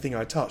anything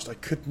I touched. I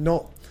could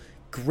not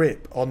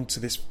grip onto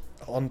this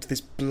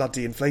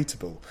bloody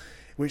inflatable,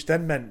 which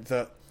then meant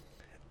that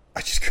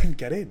I just couldn't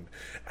get in.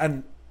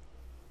 And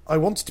I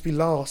wanted to be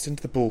last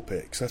into the ball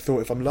pit, because I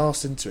thought if I'm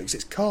last into it, because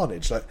it's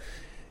carnage, like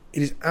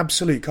it is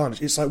absolute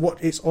carnage. It's like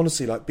it's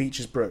honestly like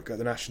Beecher's Brook at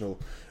the National.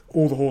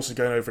 All the horses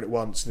going over it at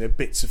once, and there are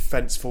bits of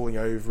fence falling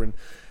over, and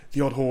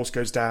the odd horse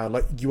goes down.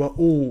 Like, you are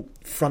all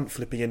front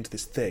flipping into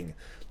this thing.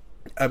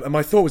 And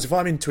my thought was, if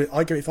I'm into it,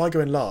 if I go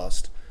in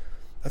last,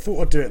 I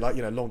thought I'd do it like,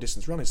 you know, long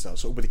distance running style,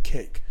 sort of with a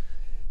kick.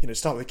 You know,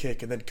 start with a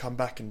kick and then come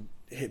back and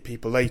hit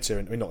people later.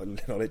 And I mean,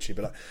 not literally,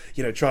 but like,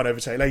 you know, try and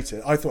overtake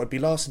later. I thought I'd be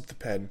last into the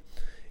pen,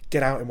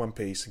 get out in one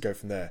piece, and go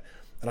from there.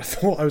 And I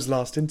thought I was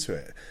last into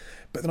it.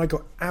 But then I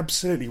got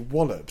absolutely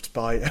walloped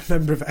by a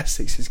member of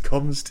Essex's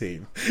comms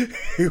team,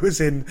 who was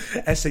in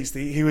Essex.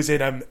 He was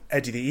in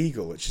Eddie the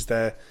Eagle, which is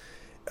their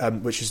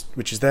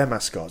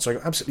mascot. So I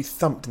got absolutely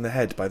thumped in the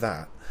head by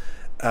that.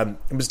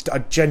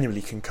 I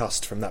genuinely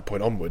concussed from that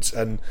point onwards,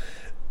 so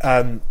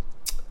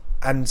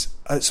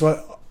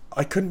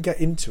I couldn't get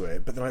into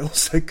it, but then I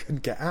also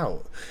couldn't get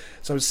out.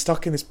 So I was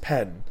stuck in this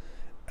pen,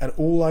 and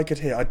all I could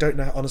hear, I don't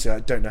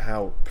know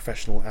how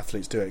professional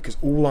athletes do it, because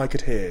all I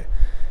could hear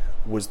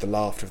was the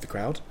laughter of the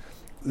crowd.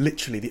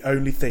 Literally the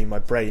only thing my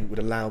brain would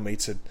allow me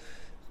to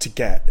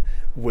get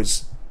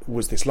was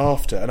this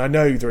laughter. And I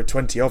know there are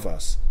 20 of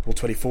us, or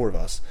 24 of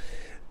us,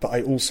 but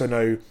I also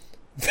know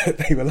that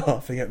they were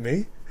laughing at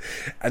me,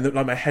 and that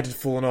like my head had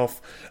fallen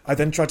off. I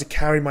then tried to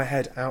carry my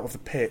head out of the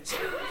pit,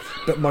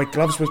 but my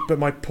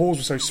paws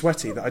were so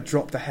sweaty that I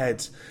dropped the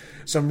head.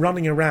 So I'm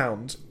running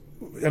around,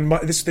 and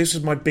this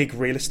was my big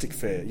realistic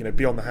fear, you know,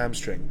 beyond the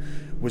hamstring,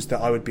 was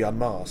that I would be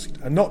unmasked,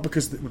 and not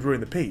because it would ruin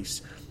the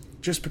piece,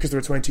 just because there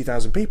are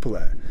 20,000 people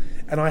there.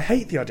 And I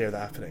hate the idea of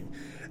that happening.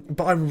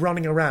 But I'm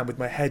running around with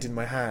my head in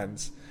my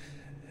hands.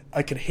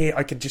 I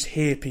can just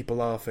hear people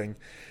laughing.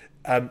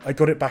 I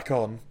got it back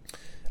on.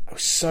 I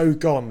was so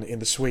gone in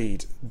the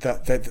Swede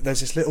that these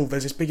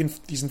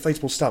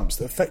inflatable stumps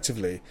that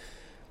effectively,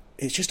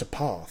 it's just a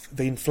path.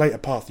 They inflate a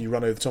path and you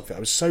run over the top of it. I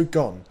was so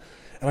gone,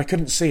 and I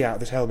couldn't see out of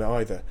this helmet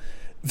either,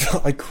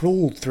 that I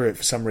crawled through it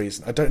for some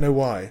reason. I don't know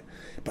why.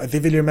 But I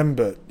vividly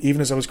remember, even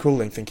as I was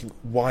crawling, thinking,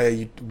 why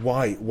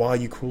are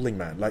you crawling,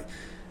 man? Like,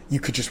 you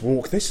could just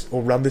walk this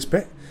or run this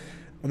bit.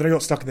 And then I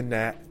got stuck in the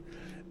net,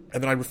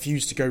 and then I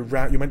refused to go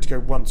round. You're meant to go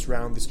once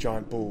round this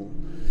giant ball,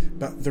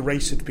 but the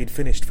race had been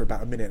finished for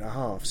about a minute and a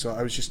half, so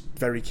I was just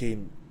very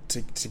keen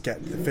to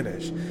get the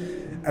finish.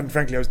 And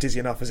frankly, I was dizzy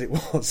enough as it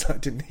was. I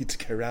didn't need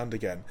to go round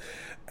again.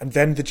 And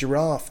then the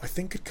giraffe, I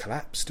think, had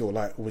collapsed or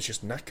was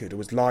just knackered or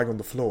was lying on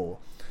the floor.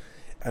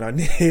 And I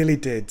nearly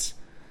did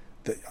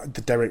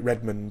the Derek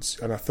Redmond,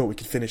 and I thought we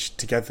could finish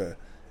together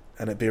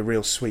and it'd be a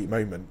real sweet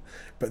moment.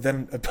 But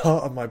then a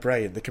part of my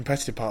brain, the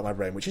competitive part of my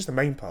brain, which is the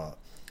main part,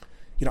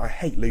 I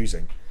hate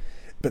losing.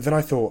 But then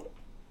I thought,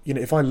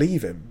 if I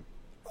leave him,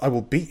 I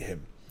will beat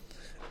him.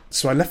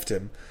 So I left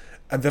him,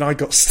 and then I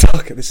got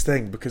stuck at this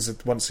thing because,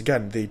 once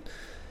again,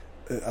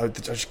 I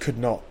just could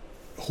not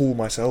haul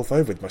myself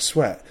over with my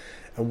sweat.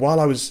 And while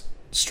I was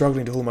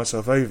struggling to haul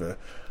myself over,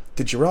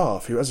 the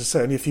giraffe, who, as I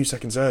said, only a few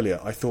seconds earlier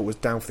I thought was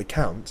down for the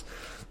count,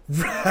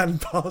 ran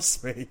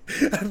past me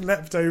and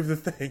leapt over the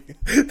thing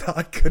that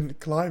I couldn't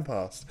climb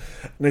past.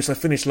 And so I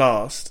finished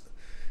last,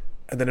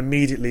 and then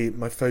immediately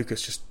my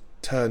focus just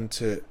turned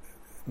to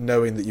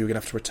knowing that you were going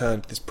to have to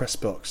return to this press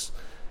box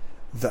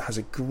that has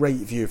a great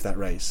view of that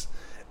race,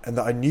 and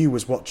that I knew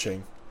was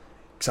watching,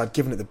 because I'd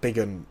given it the big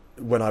un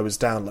when I was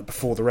down,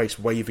 before the race,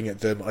 waving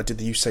at them. I did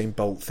the Usain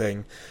Bolt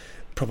thing,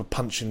 proper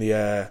punch in the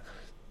air.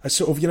 I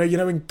sort of,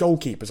 when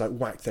goalkeepers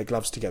whack their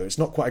gloves together, it's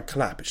not quite a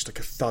clap, it's just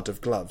a thud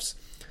of gloves.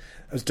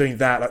 I was doing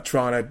that,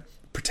 trying to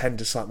pretend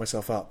to psych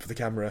myself up for the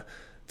camera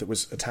that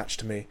was attached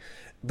to me.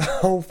 The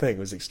whole thing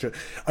was extreme.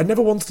 I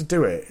never wanted to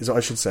do it, is what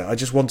I should say. I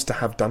just wanted to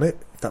have done it,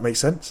 if that makes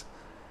sense.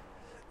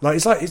 No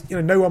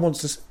one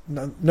wants to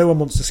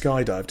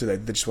skydive, do they?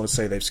 They just want to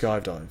say they've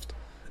skydived.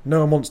 No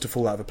one wants to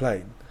fall out of a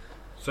plane.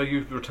 So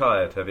you've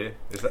retired, have you?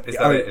 Is that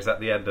it? Is that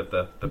the end of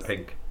the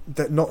pink?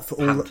 Not for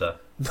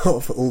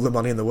all the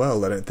money in the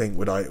world. I don't think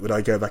would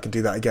I go back and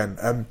do that again.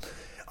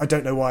 I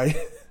don't know why.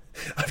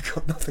 I've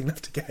got nothing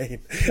left to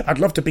gain. I'd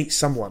love to beat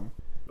someone.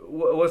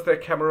 Was there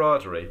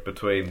camaraderie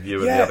between you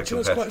and the other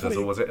competitors,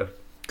 or was it?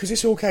 Because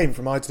this all came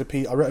from I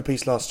wrote a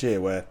piece last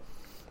year where,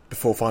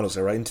 before finals,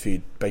 I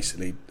interviewed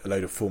basically a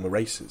load of former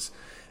racers,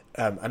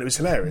 and it was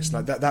hilarious.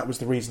 That was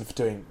the reason for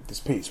doing this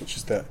piece, which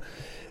is that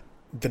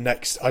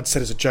I'd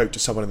said as a joke to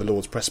someone in the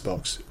Lord's press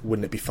box,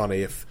 wouldn't it be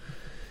funny if,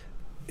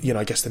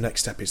 I guess the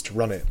next step is to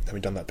run it. And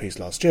we'd done that piece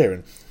last year,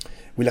 and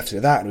we left it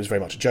at that, and it was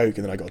very much a joke.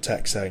 And then I got a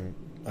text saying,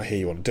 "I hear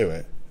you want to do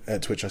it,"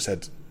 to which I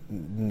said,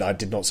 "No, I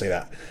did not say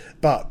that."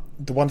 But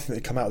the one thing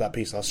that came out of that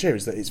piece last year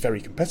is that it's very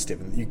competitive,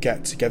 and you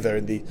get together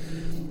in the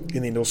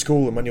indoor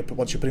school, and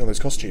once you're putting on those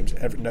costumes,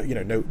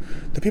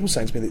 the people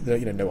saying to me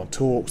that no one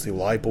talks, they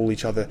all eyeball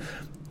each other.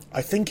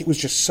 I think it was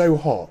just so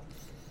hot,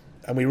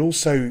 and we were all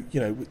so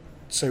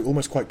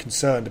almost quite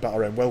concerned about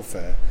our own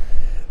welfare,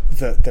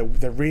 that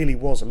there really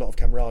was a lot of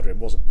camaraderie,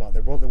 and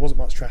there wasn't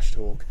much trash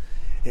talk.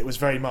 It was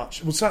very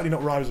much, well, certainly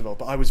not where I was involved,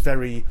 but I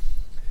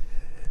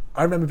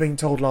remember being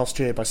told last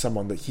year by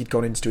someone that he'd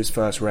gone in to do his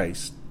first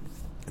race,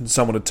 and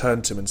someone had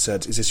turned to him and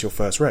said, "Is this your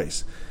first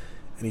race?"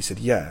 And he said,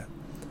 "Yeah."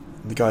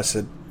 And the guy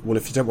said, "Well,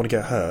 if you don't want to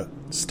get hurt,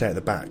 stay at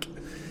the back."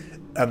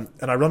 And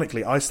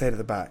ironically, I stayed at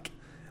the back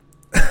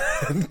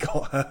and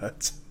got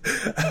hurt.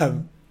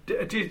 I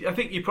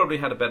think you probably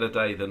had a better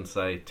day than,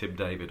 say, Tim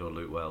David or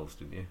Luke Wells,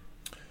 didn't you?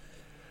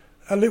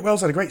 Luke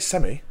Wells had a great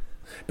semi,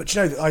 but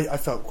I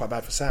felt quite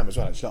bad for Sam as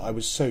well. Actually, I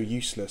was so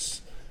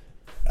useless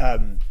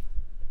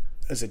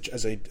as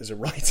a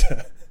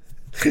writer.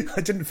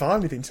 I didn't file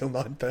anything till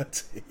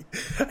 9:30.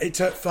 It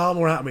took far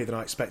more out of me than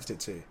I expected it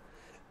to.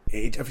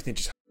 Everything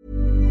just.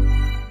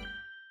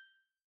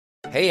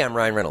 Hey, I'm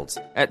Ryan Reynolds.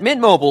 At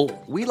Mint Mobile,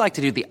 we like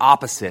to do the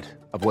opposite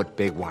of what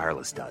Big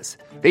Wireless does.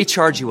 They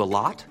charge you a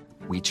lot.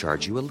 We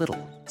charge you a little.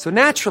 So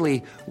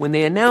naturally, when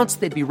they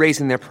announced they'd be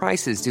raising their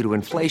prices due to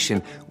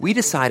inflation, we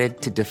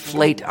decided to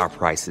deflate our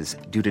prices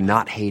due to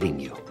not hating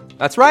you.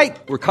 That's right.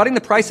 We're cutting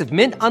the price of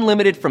Mint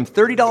Unlimited from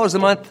 $30 a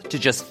month to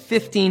just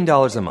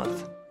 $15 a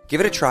month. Give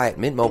it a try at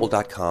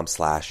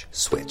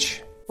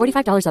mintmobile.com/switch.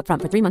 $45 up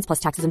front for 3 months plus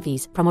taxes and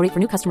fees. Promo rate for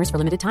new customers for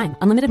limited time.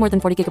 Unlimited more than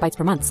 40 gigabytes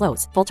per month.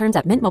 Slows full terms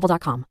at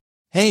mintmobile.com.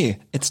 Hey,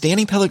 it's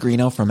Danny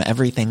Pellegrino from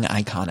Everything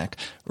Iconic.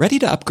 Ready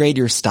to upgrade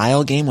your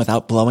style game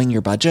without blowing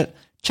your budget?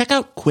 Check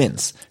out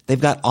Quince. They've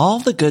got all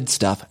the good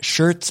stuff,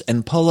 shirts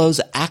and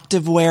polos,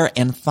 activewear,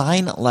 and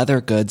fine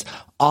leather goods,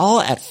 all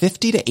at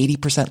 50 to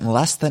 80%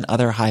 less than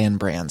other high-end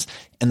brands.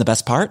 And the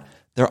best part?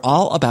 They're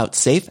all about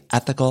safe,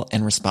 ethical,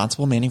 and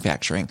responsible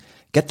manufacturing.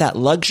 Get that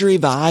luxury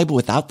vibe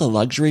without the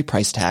luxury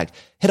price tag.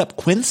 Hit up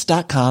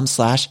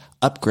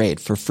quince.com/upgrade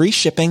for free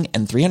shipping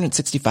and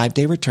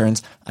 365-day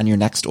returns on your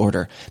next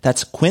order.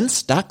 That's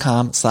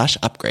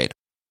quince.com/upgrade.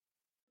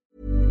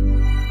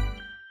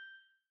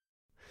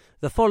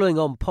 The following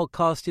on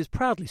podcast is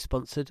proudly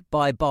sponsored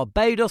by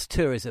Barbados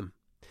Tourism.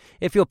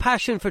 If your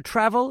passion for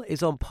travel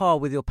is on par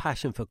with your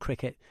passion for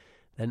cricket,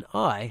 then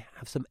I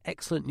have some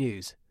excellent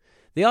news.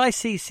 The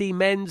ICC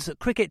Men's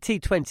Cricket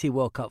T20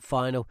 World Cup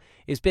Final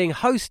is being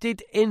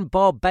hosted in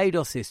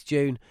Barbados this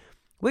June,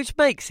 which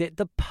makes it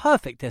the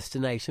perfect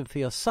destination for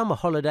your summer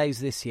holidays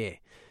this year.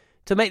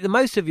 To make the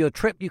most of your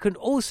trip, you can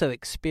also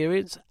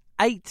experience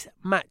 8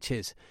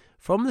 matches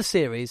from the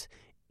series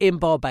in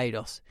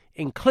Barbados,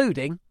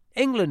 including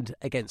England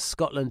against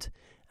Scotland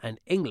and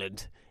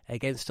England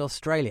against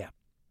Australia.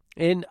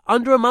 In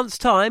under a month's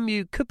time,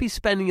 you could be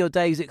spending your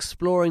days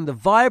exploring the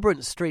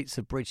vibrant streets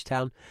of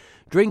Bridgetown,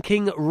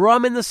 drinking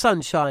rum in the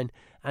sunshine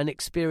and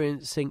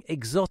experiencing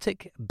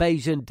exotic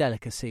Bajan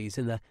delicacies.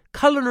 In the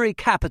culinary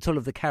capital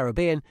of the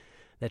Caribbean,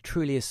 there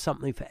truly is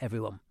something for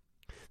everyone.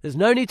 There's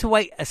no need to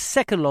wait a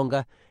second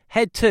longer.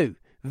 Head to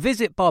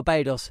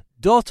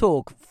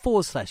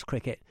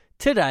visitbarbados.org/cricket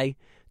today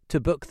to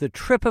book the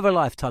trip of a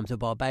lifetime to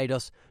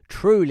Barbados.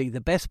 Truly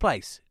the best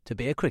place to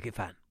be a cricket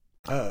fan.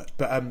 But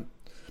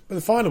the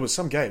final was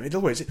some game. I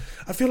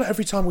feel like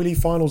every time we leave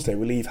finals day,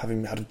 we leave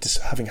having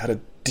had a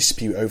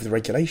dispute over the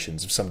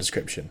regulations of some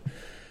description.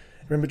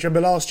 Remember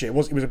last year it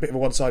was a bit of a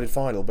one-sided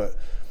final, but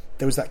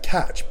there was that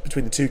catch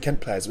between the two Kent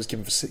players that was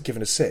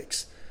given a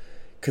 6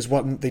 because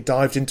they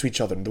dived into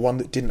each other, and the one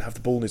that didn't have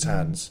the ball in his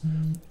hands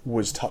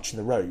was touching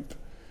the rope,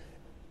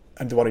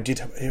 and the one who did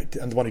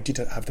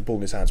have the ball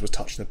in his hands was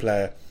touching the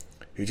player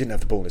who didn't have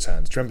the ball in his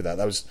hands. Do you remember that?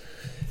 That was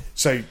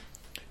so.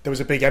 There was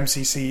a big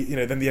MCC.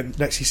 Then the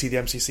next day the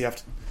MCC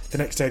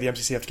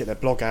have to get their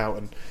blog out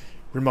and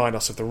remind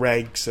us of the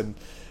regs, and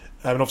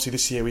obviously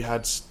this year we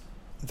had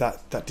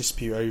that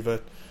dispute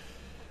over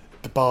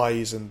the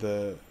buys and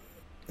the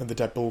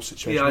dead ball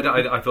situation.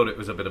 Yeah, I thought it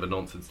was a bit of a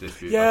nonsense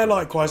dispute. Yeah,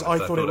 likewise. I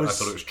thought it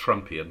was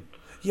Trumpian.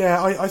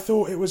 Yeah, I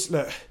thought it was.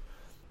 Look,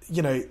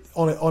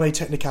 on a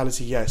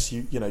technicality, yes,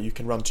 you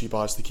can run 2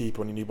 buys to the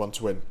keeper when you need one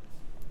to win,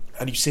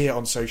 and you see it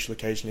on social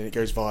occasionally, and it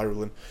goes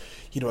viral. And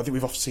I think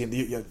we've often seen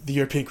the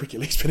European Cricket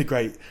League's been a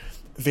great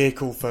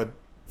vehicle for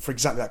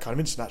exactly that kind of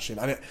incident, actually,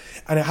 and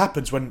it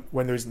happens when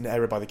there is an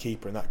error by the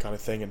keeper and that kind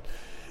of thing. And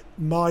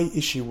my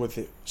issue with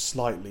it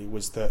slightly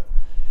was that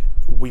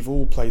we've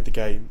all played the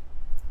game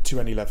to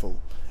any level,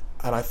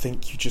 and I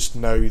think you just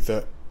know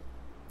that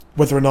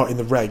whether or not in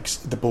the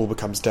regs the ball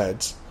becomes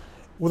dead.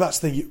 Well,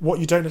 that's what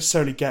you don't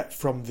necessarily get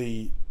from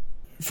the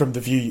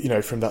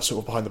view, from that sort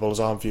of behind the bowler's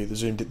arm view, the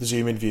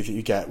zoom in view that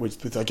you get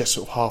with I guess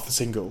sort of half the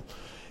single,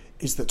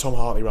 is that Tom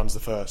Hartley runs the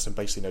first and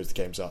basically knows the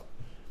game's up.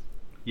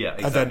 Yeah,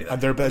 exactly.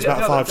 And there's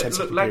about 5-10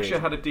 seconds.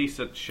 Lancashire had a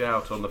decent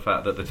shout on the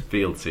fact that the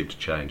field seemed to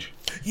change.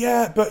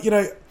 Yeah, but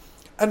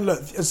and look,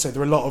 as I say,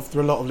 there are a lot of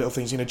little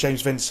things.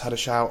 James Vince had a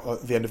shout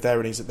at the end of their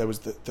innings that there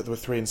were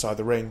 3 inside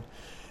the ring,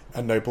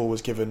 and no ball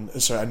was given.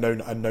 Sorry, and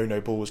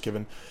no ball was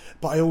given.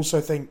 But I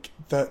also think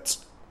that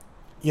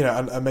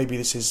and maybe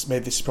this is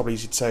probably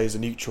easy to say as a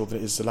neutral than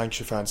it is a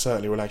Lancashire fan,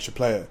 certainly, or a Lancashire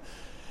player.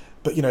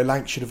 But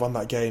Lanc should have won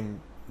that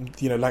game.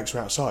 Lancs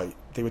were outside.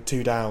 They were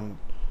 2 down,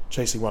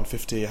 chasing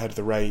 150 ahead of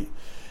the rate,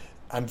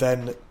 and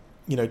then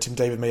Tim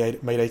David made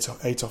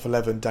 8 off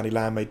 11. Danny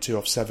Lamb made 2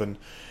 off 7.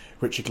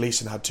 Richard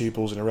Gleeson had 2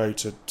 balls in a row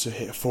to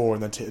hit a 4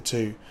 and then to hit a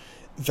 2.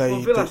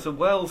 Villas and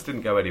Wells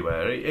didn't go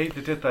anywhere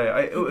either, did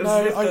they?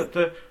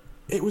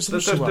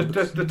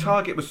 The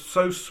target was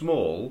so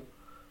small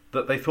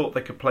that they thought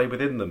they could play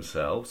within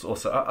themselves.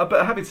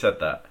 But having said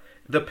that,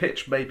 the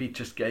pitch maybe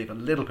just gave a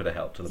little bit of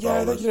help to the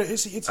bowlers.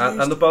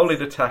 And the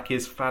bowling attack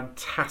is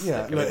fantastic.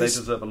 Yeah, they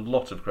deserve a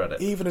lot of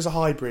credit. Even as a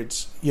hybrid,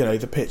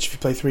 the pitch, if you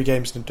play 3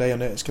 games in a day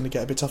on it, it's going to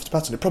get a bit tough to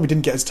bat on. It probably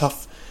didn't get as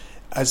tough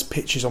as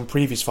pitches on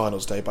previous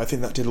finals day, but I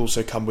think that did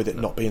also come with it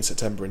not being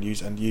September and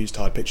used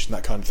hard pitches and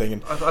that kind of thing.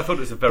 And I thought it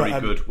was a very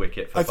good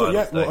wicket for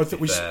finals day. I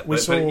think we saw,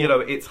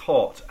 it's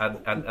hot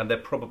and there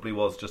probably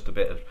was just a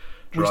bit of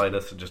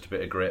dryness and just a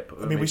bit of grip.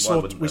 We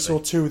saw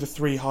 2 of the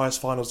 3 highest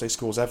finals day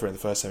scores ever in the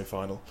first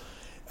semi-final,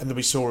 and then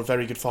we saw a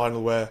very good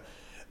final where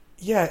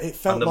it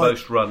felt and the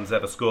most runs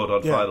ever scored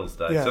on finals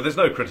day. Yeah. So there's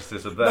no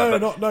criticism there.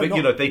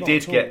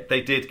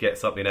 They did get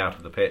something out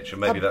of the pitch, and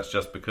maybe that's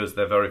just because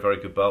they're very, very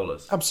good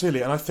bowlers.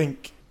 Absolutely, and I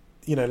think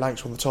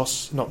Lancs won the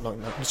toss. Lancs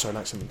won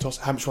the toss.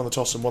 Hampshire won the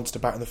toss and wanted to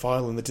bat in the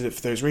final, and they did it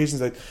for those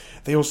reasons.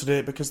 They also did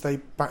it because they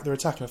backed their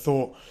attack, and I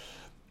thought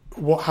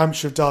what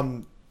Hampshire have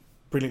done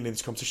brilliantly in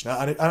this competition,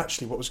 and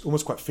actually what was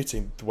almost quite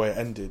fitting the way it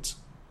ended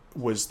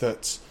was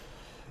that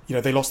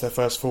they lost their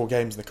first 4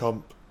 games in the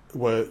comp.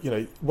 Where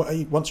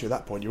once you're at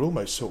that point, you're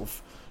almost sort of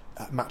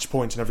at match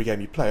point in every game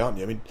you play, aren't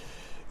you? I mean,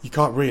 you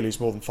can't really lose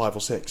more than 5 or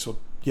 6, you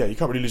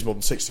can't really lose more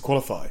than 6 to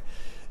qualify.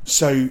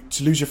 So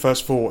to lose your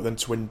first 4, then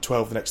to win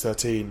 12 the next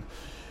 13,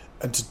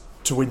 and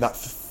to win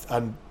that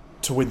and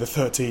to win the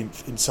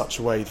 13th in such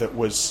a way that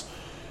was,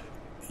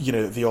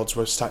 the odds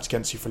were stacked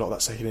against you for a lot of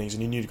that second innings,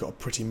 and you knew you got a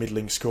pretty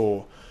middling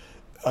score.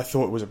 I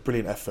thought it was a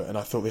brilliant effort, and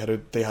I thought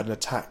they had an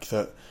attack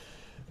that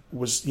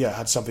was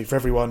had something for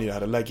everyone.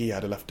 Had a leggy,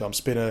 had a left arm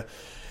spinner,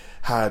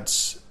 had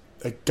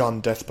a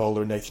gun death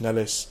bowler in Nathan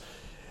Ellis,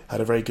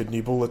 had a very good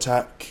new ball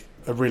attack,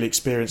 a really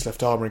experienced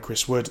left armour in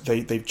Chris Wood.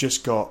 They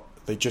just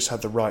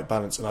had the right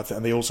balance,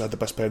 and they also had the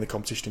best player in the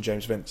competition in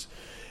James Vince.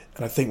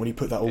 And I think when you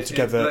put that all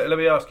together... Let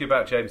me ask you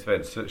about James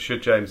Vince.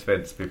 Should James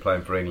Vince be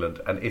playing for England,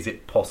 and is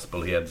it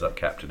possible he ends up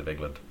captain of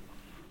England?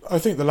 I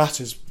think the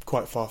latter is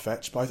quite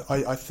far-fetched, but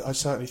I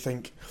certainly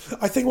think...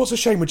 I think what's a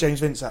shame with James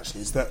Vince, actually,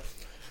 is that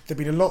there have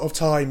been a lot of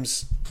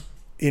times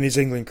in his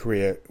England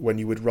career, when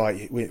you would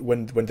write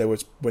when there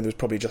was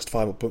probably a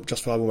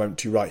justifiable moment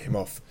to write him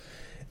off.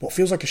 What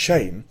feels like a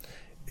shame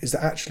is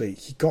that actually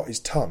he got his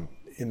ton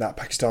in that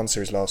Pakistan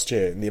series last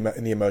year, in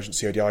the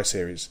emergency ODI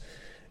series,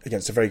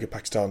 against a very good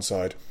Pakistan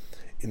side,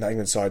 in that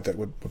England side that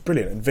were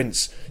brilliant. And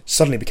Vince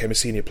suddenly became a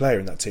senior player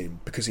in that team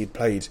because he'd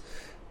played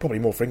probably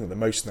more for England than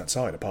most in that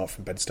side, apart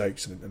from Ben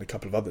Stokes and a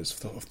couple of others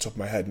off the top of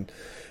my head. And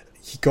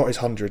he got his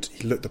 100,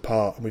 he looked the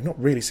part, and we've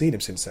not really seen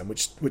him since then,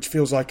 which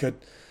feels like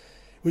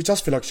which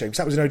does feel like a shame, because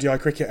that was an ODI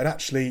cricket. And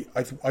actually,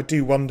 I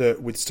do wonder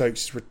with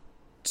Stokes'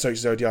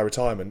 ODI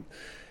retirement,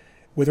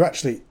 whether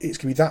actually it's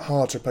going to be that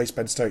hard to replace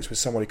Ben Stokes with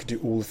someone who can do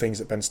all the things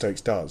that Ben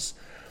Stokes does.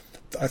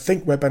 I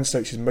think where Ben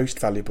Stokes is most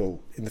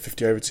valuable in the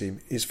 50 over team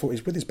is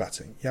with his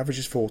batting. He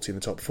averages 40 in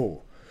the top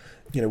 4.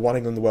 Won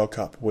England the World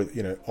Cup with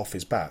off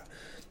his bat.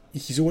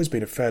 He's always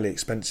been a fairly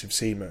expensive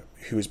seamer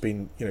who has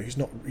been he's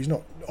not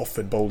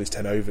often bowled his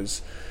 10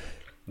 overs.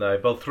 No, he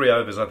bowled 3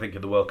 overs I think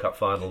in the World Cup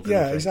final.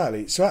 Yeah,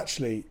 exactly. So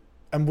actually,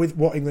 and with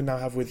what England now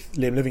have with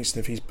Liam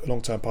Livingstone if he's a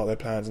long term part of their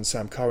plans, and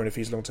Sam Curran if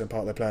he's a long term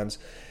part of their plans,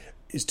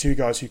 is 2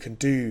 guys who can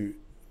do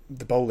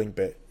the bowling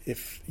bit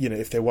if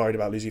they're worried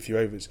about losing a few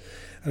overs.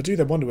 And I do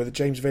then wonder whether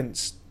James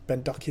Vince,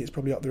 Ben Duckett is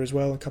probably up there as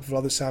well, and a couple of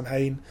others, Sam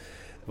Hain.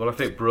 Well, I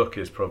think Brooke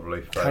is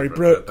probably favourite. Harry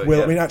Brooke. Well,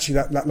 yeah. I mean, actually,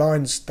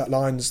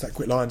 that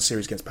Quick Lions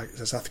series against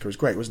South Africa was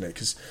great, wasn't it?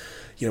 Because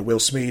Will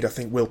Smeed, I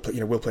think, will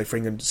play for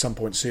England at some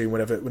point soon,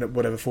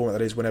 whatever format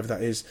that is, whenever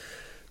that is.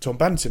 Tom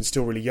Banton's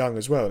still really young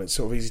as well, and it's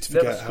sort of easy to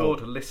forget. Never scored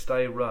a List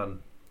A run.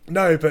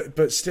 No,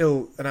 but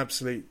still an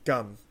absolute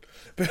gun.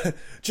 But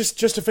just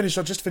to finish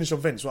on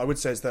Vince, what I would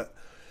say is that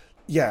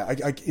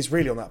it's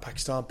really on that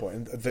Pakistan point,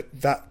 and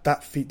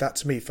that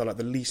to me felt like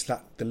the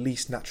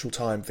least natural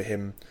time for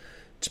him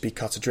to be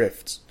cut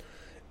adrift.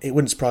 It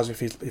wouldn't surprise me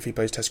if he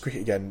plays Test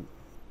cricket again,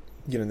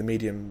 in the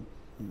medium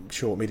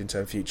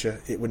term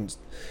future. It wouldn't,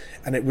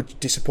 and it would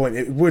disappoint.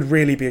 It would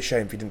really be a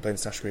shame if he didn't play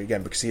international cricket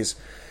again, because he has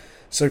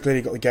so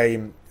clearly got the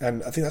game,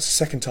 and I think that's the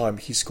second time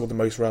he's scored the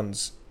most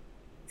runs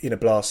in a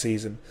blast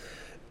season.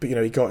 But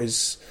he got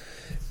his.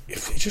 It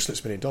just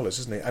looks $1 million,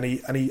 doesn't it?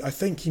 And he I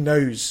think he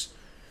knows.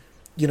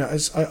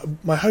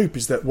 My hope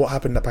is that what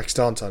happened in that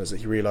Pakistan time is that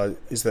he realised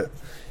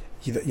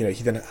he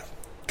then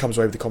comes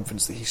away with the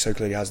confidence that he so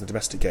clearly has in the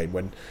domestic game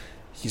when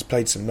he's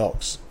played some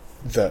knocks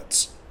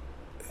that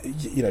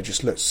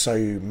just look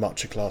so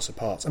much a class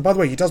apart. And by the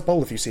way, he does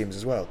bowl a few seamers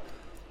as well.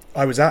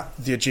 I was at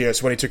the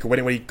Ageas when he took a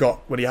winning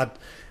when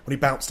he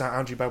bounced out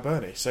Andrew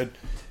Balbirnie, so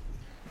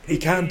he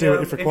can do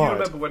it if required. If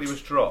you remember when he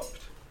was dropped,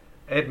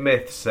 Ed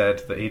Myth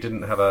said that he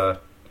didn't have a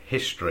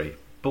history,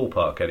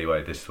 ballpark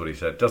anyway, this is what he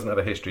said, doesn't have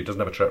a history, doesn't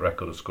have a track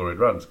record of scoring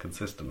runs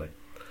consistently.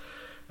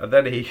 And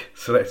then he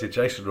selected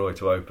Jason Roy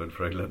to open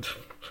for England,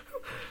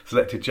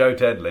 selected Joe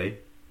Denley,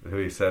 who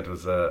he said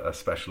was a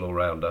special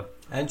all-rounder,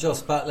 and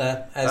Jos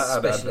Buttler as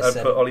specialist,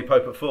 and put Ollie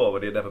Pope at 4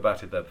 when he had never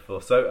batted there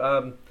before.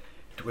 So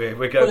we're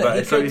going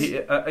back. So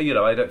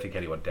I don't think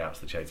anyone doubts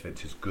that James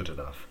Vince is good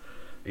enough.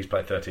 He's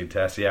played 13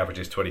 tests, he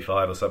averages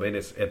 25 or something.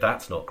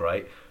 That's not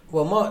great.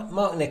 Well,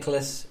 Mark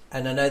Nicholas,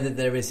 and I know that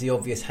there is the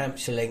obvious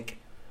Hampshire link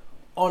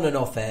on and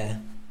off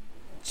air,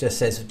 just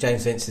says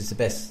James Vince is the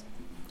best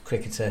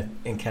cricketer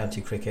in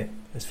county cricket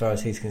as far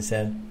as he's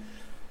concerned.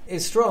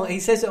 It's strong. He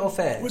says it off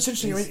air. Well, it's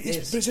interesting.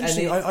 It's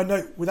interesting. I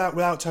know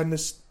without turning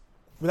this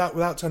back to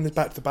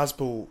the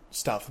Bazball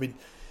stuff. I mean,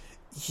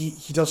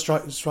 he does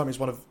strike me as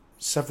one of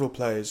several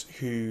players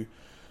who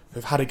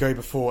have had a go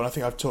before, and I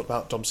think I've talked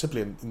about Dom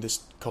Sibley in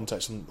this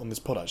context on this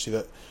pod actually,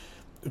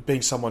 that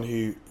being someone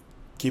who,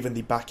 given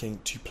the backing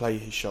to play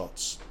his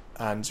shots,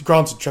 and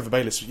granted Trevor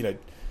Bayliss,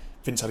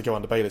 Vince had to go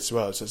under Bayliss as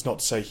well, so it's not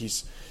to say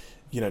he's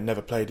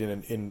never played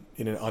in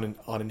an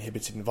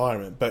uninhibited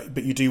environment,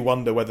 but you do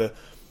wonder whether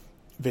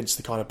Vince,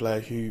 the kind of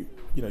player who,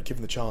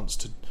 given the chance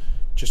to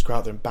just go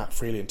out there and bat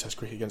freely in Test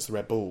cricket against the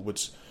red ball,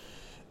 would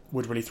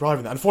really thrive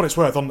in that. And for what it's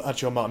worth, on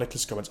Mark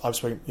Nicholas' comments, I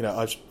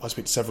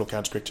speak to several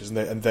county cricketers,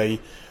 and they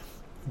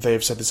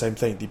have said the same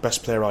thing. The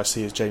best player I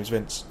see is James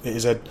Vince.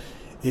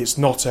 It's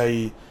not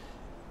a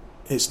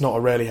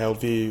rarely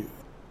held view.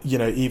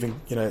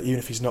 Even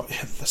if he's not,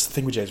 that's the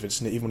thing with James Vince,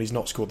 isn't it? Even when he's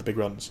not scored the big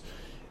runs,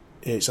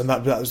 and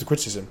that was the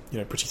criticism.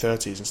 Pretty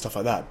 30s and stuff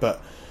like that,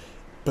 but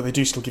they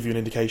do still give you an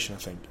indication, I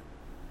think.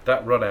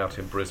 That run out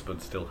in Brisbane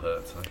still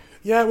hurts.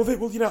 Yeah,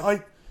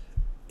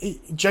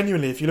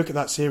 genuinely, if you look at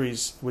that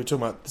series, we were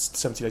talking about the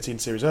 17-18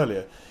 series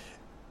earlier.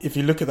 If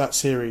you look at that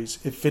series,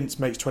 if Vince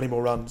makes 20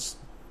 more runs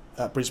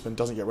at Brisbane,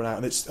 doesn't get run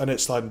out,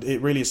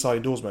 it really is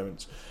sliding doors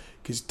moments,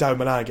 because Darren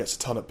Milan gets a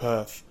ton at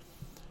Perth,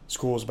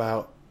 scores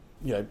about,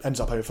 ends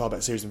up having a far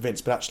better series than Vince.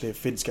 But actually,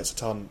 if Vince gets a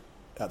ton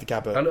at the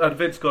Gabba, and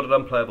Vince got an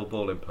unplayable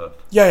ball in Perth.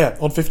 Yeah,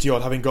 on 50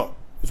 odd, having got,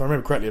 if I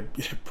remember correctly,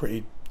 a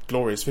pretty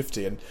glorious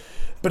 50.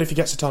 But if he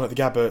gets a ton at the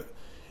Gabba,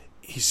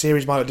 his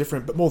series might look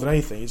different. But more than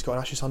anything, he's got an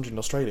Ashes 100 in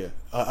Australia,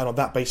 and on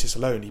that basis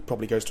alone, he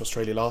probably goes to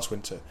Australia last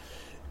winter.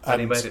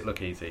 And he made it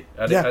look easy.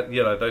 And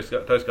those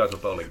guys are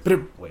bowling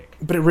quick.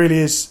 But it really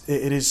is.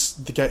 It is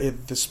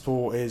the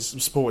sport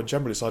in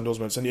general. It's indoors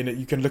moments, and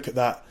you can look at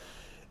that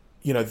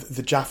you know,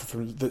 the Jaffa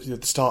from the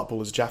start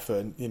ball is Jaffa,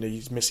 and you know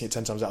he's missing it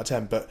 10 times out of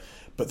 10. But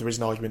there is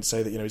an argument to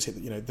say that you know he's hit,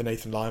 you know, the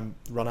Nathan Lyon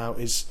run out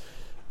is,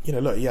 you know,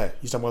 look, yeah,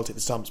 he's done well to hit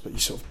the stumps, but you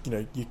sort of, you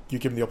know, you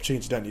give him the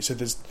opportunity, don't you? So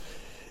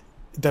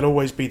there'll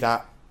always be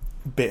that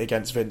bit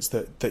against Vince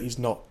that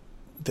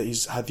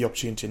he's had the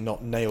opportunity and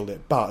not nailed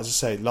it. But as I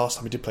say, last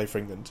time he did play for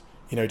England,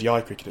 you know,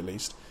 ODI cricket at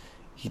least,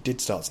 he did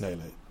start to nail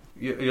it.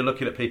 You're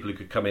looking at people who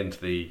could come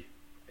into the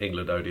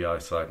England ODI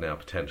side now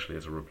potentially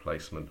as a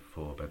replacement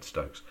for Ben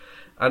Stokes,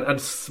 and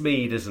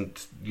Smeed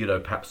isn't, you know,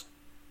 perhaps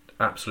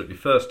absolutely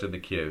first in the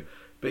queue,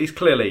 but he's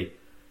clearly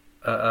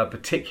a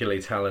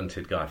particularly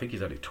talented guy. I think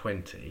he's only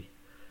 20.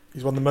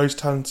 He's one of the most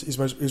talented. He's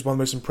one of the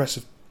most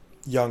impressive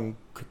young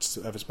cricketers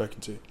I've ever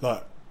spoken to.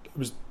 Like, it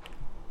was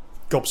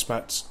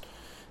gobsmacked.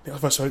 I think I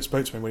first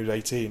spoke to him when he was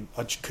 18.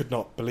 I just could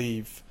not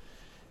believe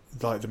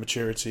like the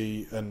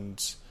maturity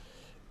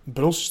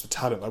but also just the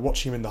talent. Like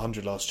watching him in the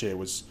 100 last year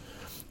was,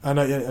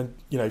 and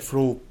you know, for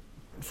all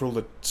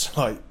the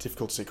slight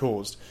difficulties it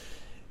caused,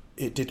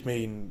 it did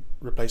mean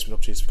replacement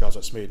opportunities for guys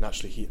like Smeed. And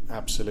actually, he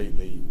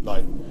absolutely,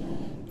 like,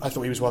 I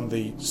thought he was one of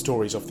the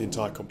stories of the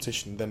entire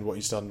competition. Then what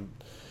he's done,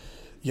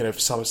 you know,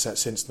 for Somerset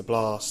since the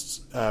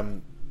Blast,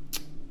 and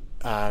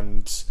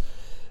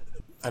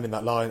in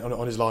that line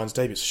on his Lions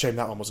debut. It's a shame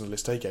that one wasn't a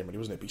List A game, really,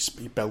 wasn't it?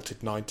 But he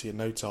belted 90 in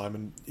no time,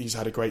 and he's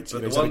had a great,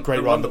 he's had a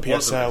great run in the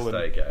PSL.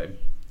 And game,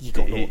 he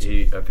got naught.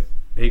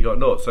 He got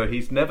naught, so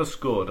he's never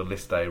scored a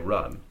List A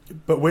run.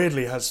 But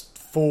weirdly, has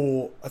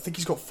I think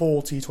he's got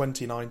 4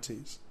 T20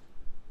 90s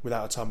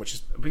without a ton, which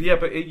is. But yeah,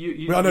 but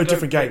you I know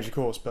different games, of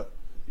course, but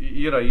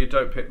you know, you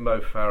don't pick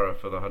Mo Farah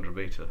for the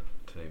 100-metre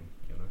team,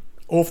 you know,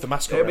 or for the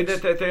mascot. I mean,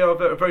 they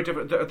are very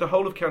different. The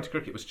whole of county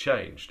cricket was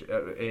changed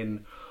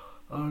in.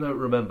 I don't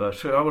remember.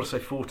 I want to say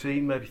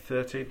 14, maybe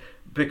 13,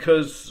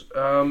 because the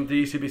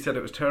ECB said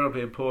it was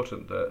terribly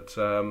important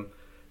that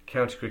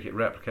county cricket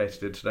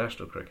replicated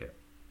international cricket.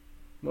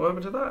 What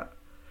happened to that?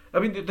 I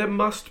mean, there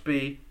must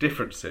be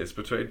differences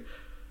between.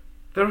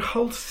 There are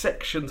whole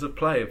sections of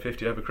play in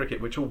 50-over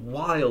cricket which are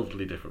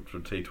wildly different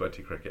from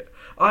T20 cricket.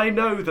 I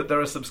know that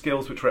there are some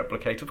skills which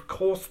replicate. Of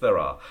course there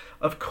are.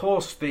 Of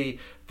course the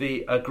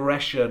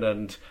aggression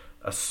and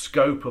a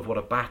scope of what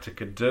a batter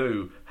can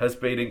do has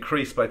been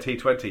increased by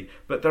T20,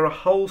 but there are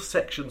whole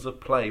sections of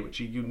play which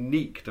are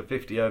unique to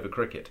 50-over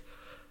cricket.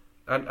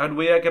 And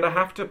we are going to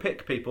have to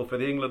pick people for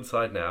the England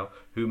side now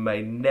who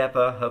may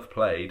never have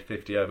played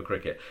 50-over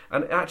cricket.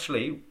 And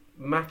actually,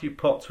 Matthew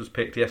Potts was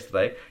picked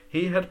yesterday.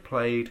 He had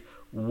played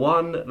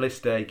one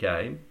List A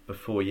game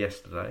before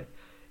yesterday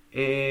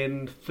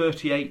in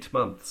 38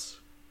 months.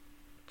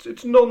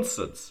 It's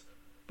nonsense.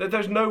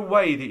 There's no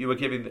way that you are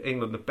giving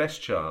England the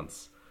best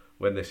chance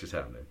when this is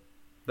happening.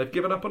 They've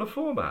given up on a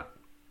format.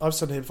 I've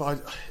said him.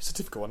 It's a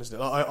difficult one, isn't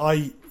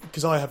it?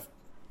 Because I have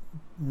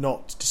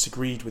not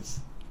disagreed with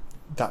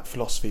that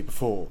philosophy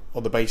before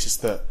on the basis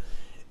that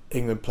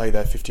England play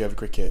their 50-over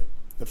cricket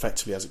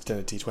effectively as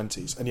extended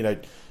T20s, and you know,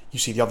 you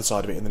see the other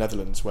side of it in the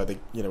Netherlands where they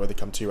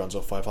come 2 runs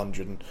off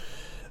 500 and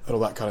all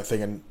that kind of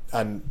thing,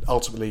 and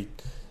ultimately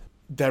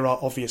there are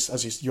obvious,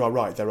 as you are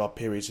right, there are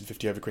periods in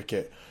 50-over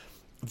cricket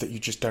that you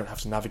just don't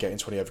have to navigate in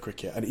 20-over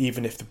cricket, and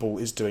even if the ball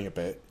is doing a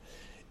bit,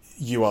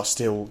 you are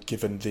still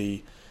given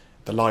the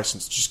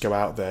license to just go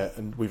out there,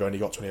 and we've only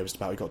got 20 overs to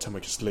bat, we've got 10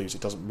 wickets to lose,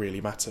 it doesn't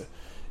really matter.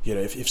 You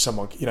know,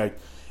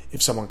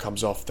 if someone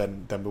comes off,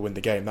 then we'll win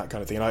the game, that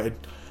kind of thing.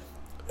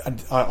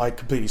 And I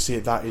completely see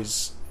it. That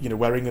is, you know,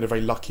 where England are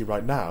very lucky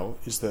right now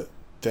is that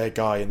their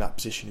guy in that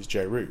position is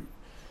Joe Root,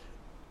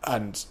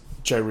 and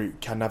Joe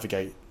Root can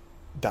navigate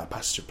that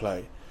passage of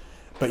play.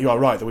 But you are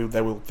right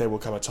that there will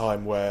come a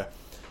time where,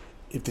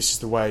 if this is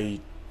the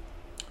way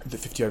the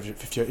 50 over,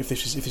 if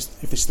this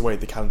is the way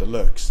the calendar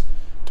looks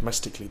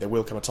domestically, there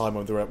will come a time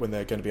when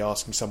they're going to be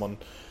asking someone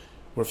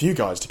or a few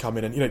guys to come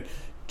in, and you know,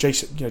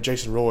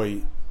 Jason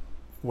Roy,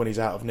 when he's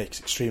out of nick, is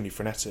extremely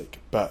frenetic,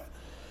 but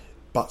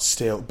does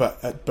still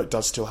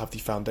have the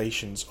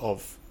foundations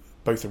of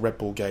both a red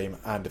ball game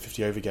and a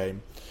 50-over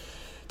game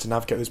to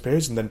navigate those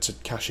periods, and then to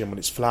cash in when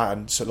it's flat.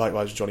 And so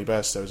likewise with Johnny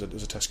Bairstow as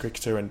a Test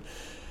cricketer. And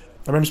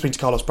I remember speaking to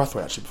Carlos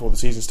Brathwaite actually before the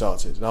season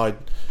started, and I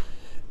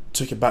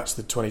took it back to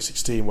the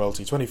 2016 World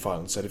T20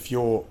 final and said,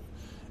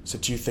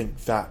 do you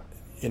think that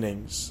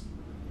innings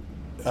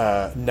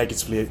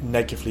negatively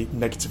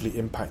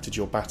impacted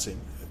your batting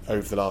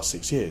over the last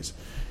 6 years?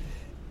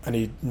 And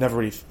he never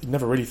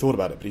really thought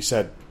about it, but he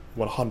said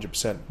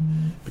 100%,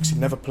 because he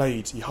never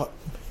played.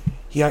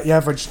 He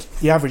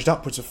averaged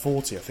upwards of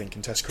 40, I think,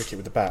 in Test cricket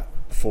with the bat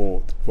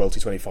before the World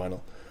T20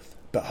 final,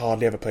 but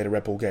hardly ever played a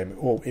red ball game,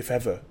 or if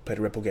ever played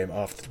a red ball game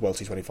after the World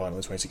T20 final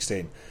in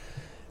 2016.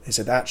 He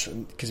said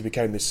actually, because he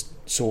became this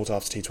sought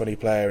after T20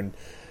 player,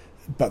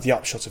 but the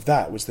upshot of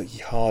that was that he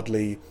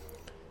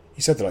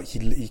said that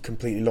he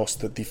completely lost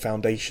the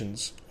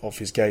foundations of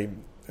his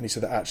game, and he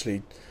said that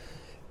actually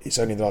it's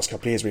only in the last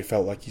couple of years where he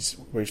felt like he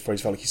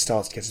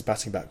started to get his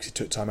batting back, because he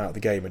took time out of the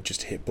game and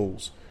just hit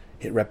balls,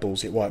 hit red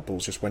balls, hit white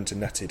balls, just went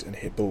and netted and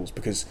hit balls,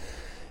 because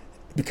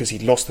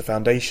he'd lost the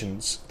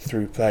foundations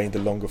through playing the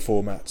longer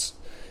formats.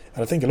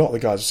 And I think a lot of the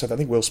guys have said, I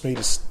think Will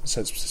Speed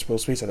said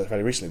that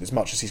very recently, as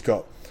much as he's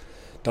done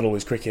all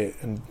his cricket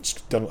and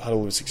had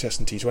all his success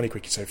in T20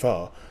 cricket so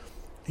far,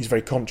 he's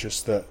very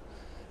conscious that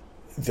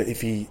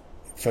if he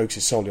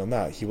focuses solely on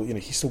that,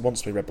 he still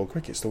wants to play red ball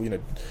cricket, still,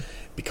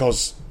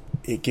 because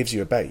it gives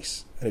you a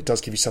base, and it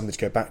does give you something to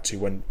go back to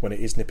when it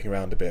is nipping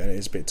around a bit and it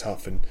is a bit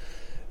tough, and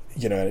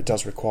and it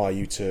does require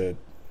you to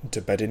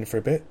bed in for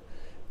a bit.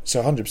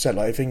 So 100%,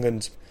 like if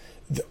England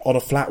on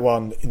a flat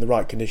one in the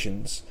right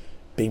conditions,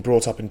 being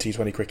brought up in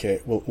T20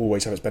 cricket will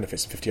always have its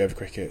benefits in 50 over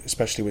cricket,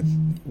 especially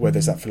with where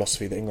there's that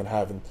philosophy that England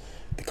have and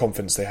the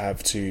confidence they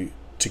have to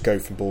go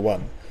from ball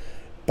one.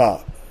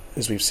 But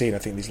as we've seen, I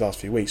think these last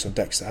few weeks on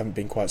decks that haven't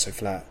been quite so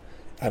flat,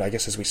 and I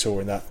guess as we saw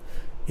in that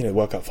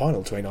World Cup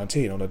final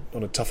 2019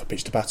 on a tougher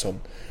pitch to bat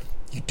on,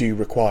 you do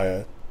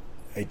require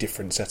a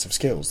different set of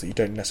skills that you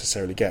don't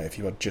necessarily get if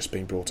you are just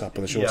being brought up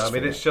with a shortest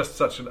format. It's just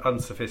such an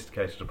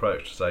unsophisticated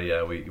approach to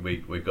say,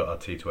 we've got our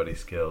T20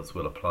 skills,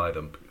 we'll apply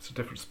them. It's a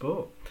different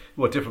sport,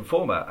 a different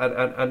format,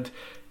 and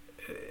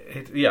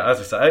as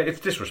I say,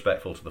 it's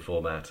disrespectful to the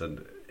format.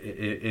 And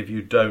if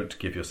you don't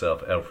give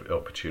yourself every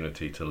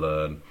opportunity to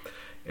learn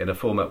in a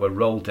format where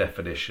role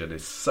definition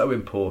is so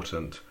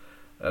important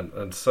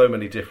and so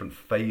many different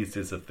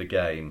phases of the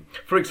game.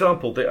 For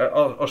example,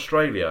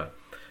 Australia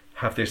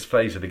have this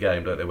phase of the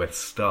game, don't they, where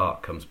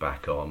Stark comes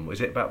back on.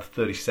 Is it about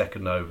the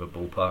 32nd over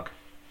ballpark?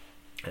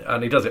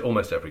 And he does it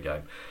almost every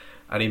game,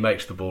 and he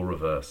makes the ball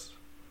reverse.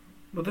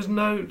 Well,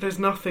 there's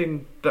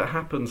nothing that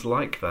happens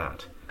like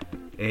that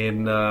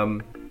in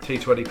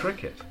T20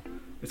 cricket.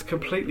 It's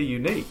completely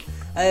unique.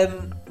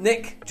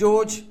 Nick,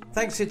 George,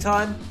 thanks for your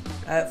time.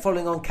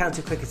 Following On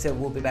County Cricketer,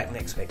 we'll be back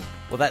next week.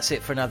 Well, that's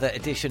it for another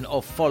edition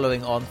of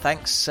Following On.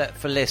 Thanks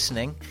for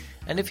listening.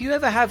 And if you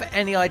ever have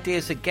any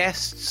ideas for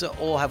guests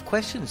or have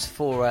questions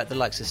for the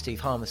likes of Steve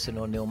Harmison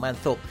or Neil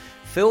Manthorpe,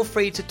 feel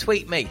free to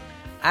tweet me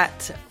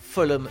at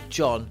Fulham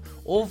John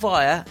or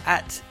via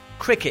at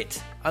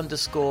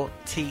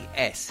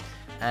cricket_TS.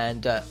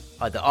 And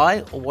either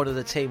I or one of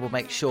the team will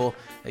make sure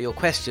that your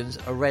questions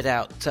are read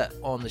out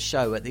on the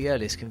show at the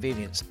earliest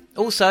convenience.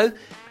 Also,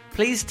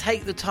 please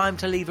take the time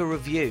to leave a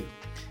review.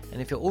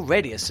 And if you're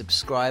already a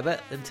subscriber,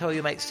 then tell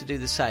your mates to do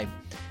the same.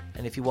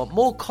 And if you want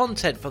more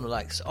content from the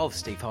likes of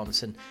Steve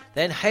Harmison,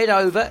 then head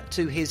over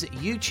to his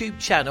YouTube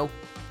channel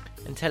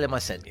and tell him I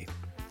sent you.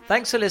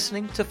 Thanks for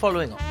listening to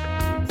Following On.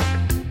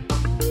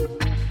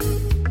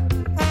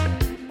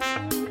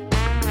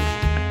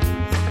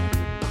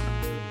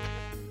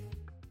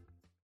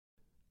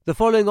 The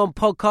Following On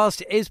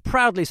podcast is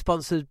proudly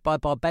sponsored by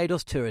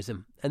Barbados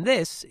Tourism. And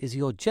this is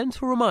your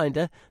gentle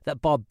reminder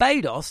that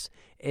Barbados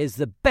is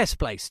the best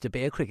place to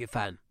be a cricket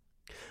fan.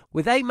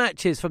 With 8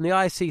 matches from the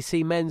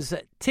ICC Men's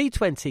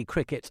T20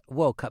 Cricket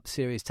World Cup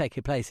Series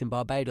taking place in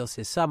Barbados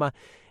this summer,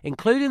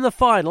 including the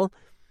final,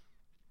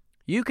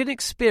 you can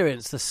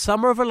experience the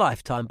summer of a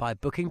lifetime by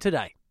booking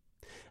today.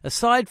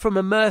 Aside from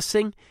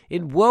immersing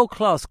in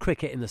world-class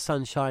cricket in the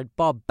sunshine,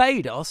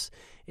 Barbados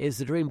is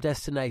the dream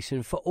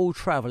destination for all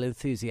travel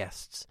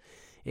enthusiasts.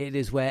 It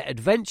is where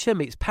adventure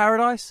meets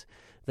paradise,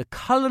 the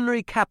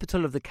culinary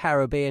capital of the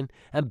Caribbean,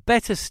 and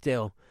better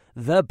still,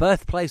 the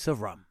birthplace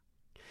of rum.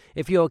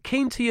 If you're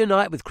keen to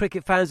unite with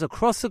cricket fans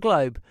across the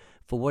globe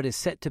for what is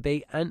set to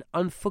be an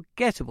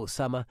unforgettable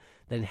summer,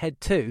 then head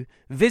to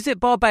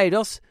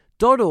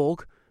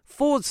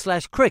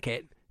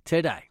visitbarbados.org/cricket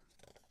today.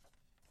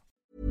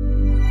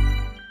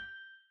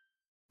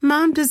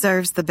 Mom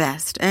deserves the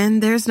best,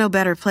 and there's no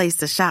better place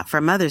to shop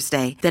for Mother's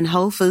Day than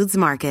Whole Foods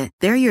Market.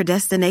 They're your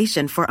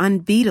destination for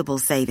unbeatable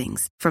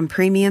savings, from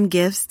premium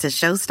gifts to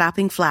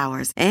show-stopping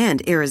flowers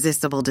and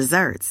irresistible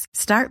desserts.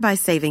 Start by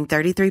saving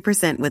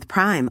 33% with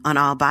Prime on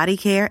all body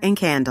care and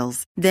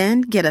candles.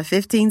 Then get a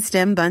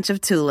 15-stem bunch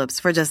of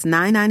tulips for just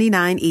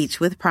 $9.99 each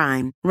with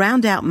Prime.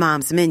 Round out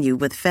Mom's menu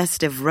with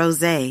festive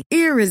rosé,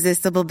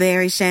 irresistible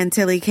berry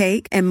chantilly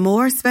cake, and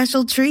more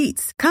special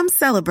treats. Come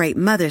celebrate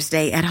Mother's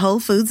Day at Whole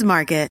Foods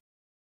Market.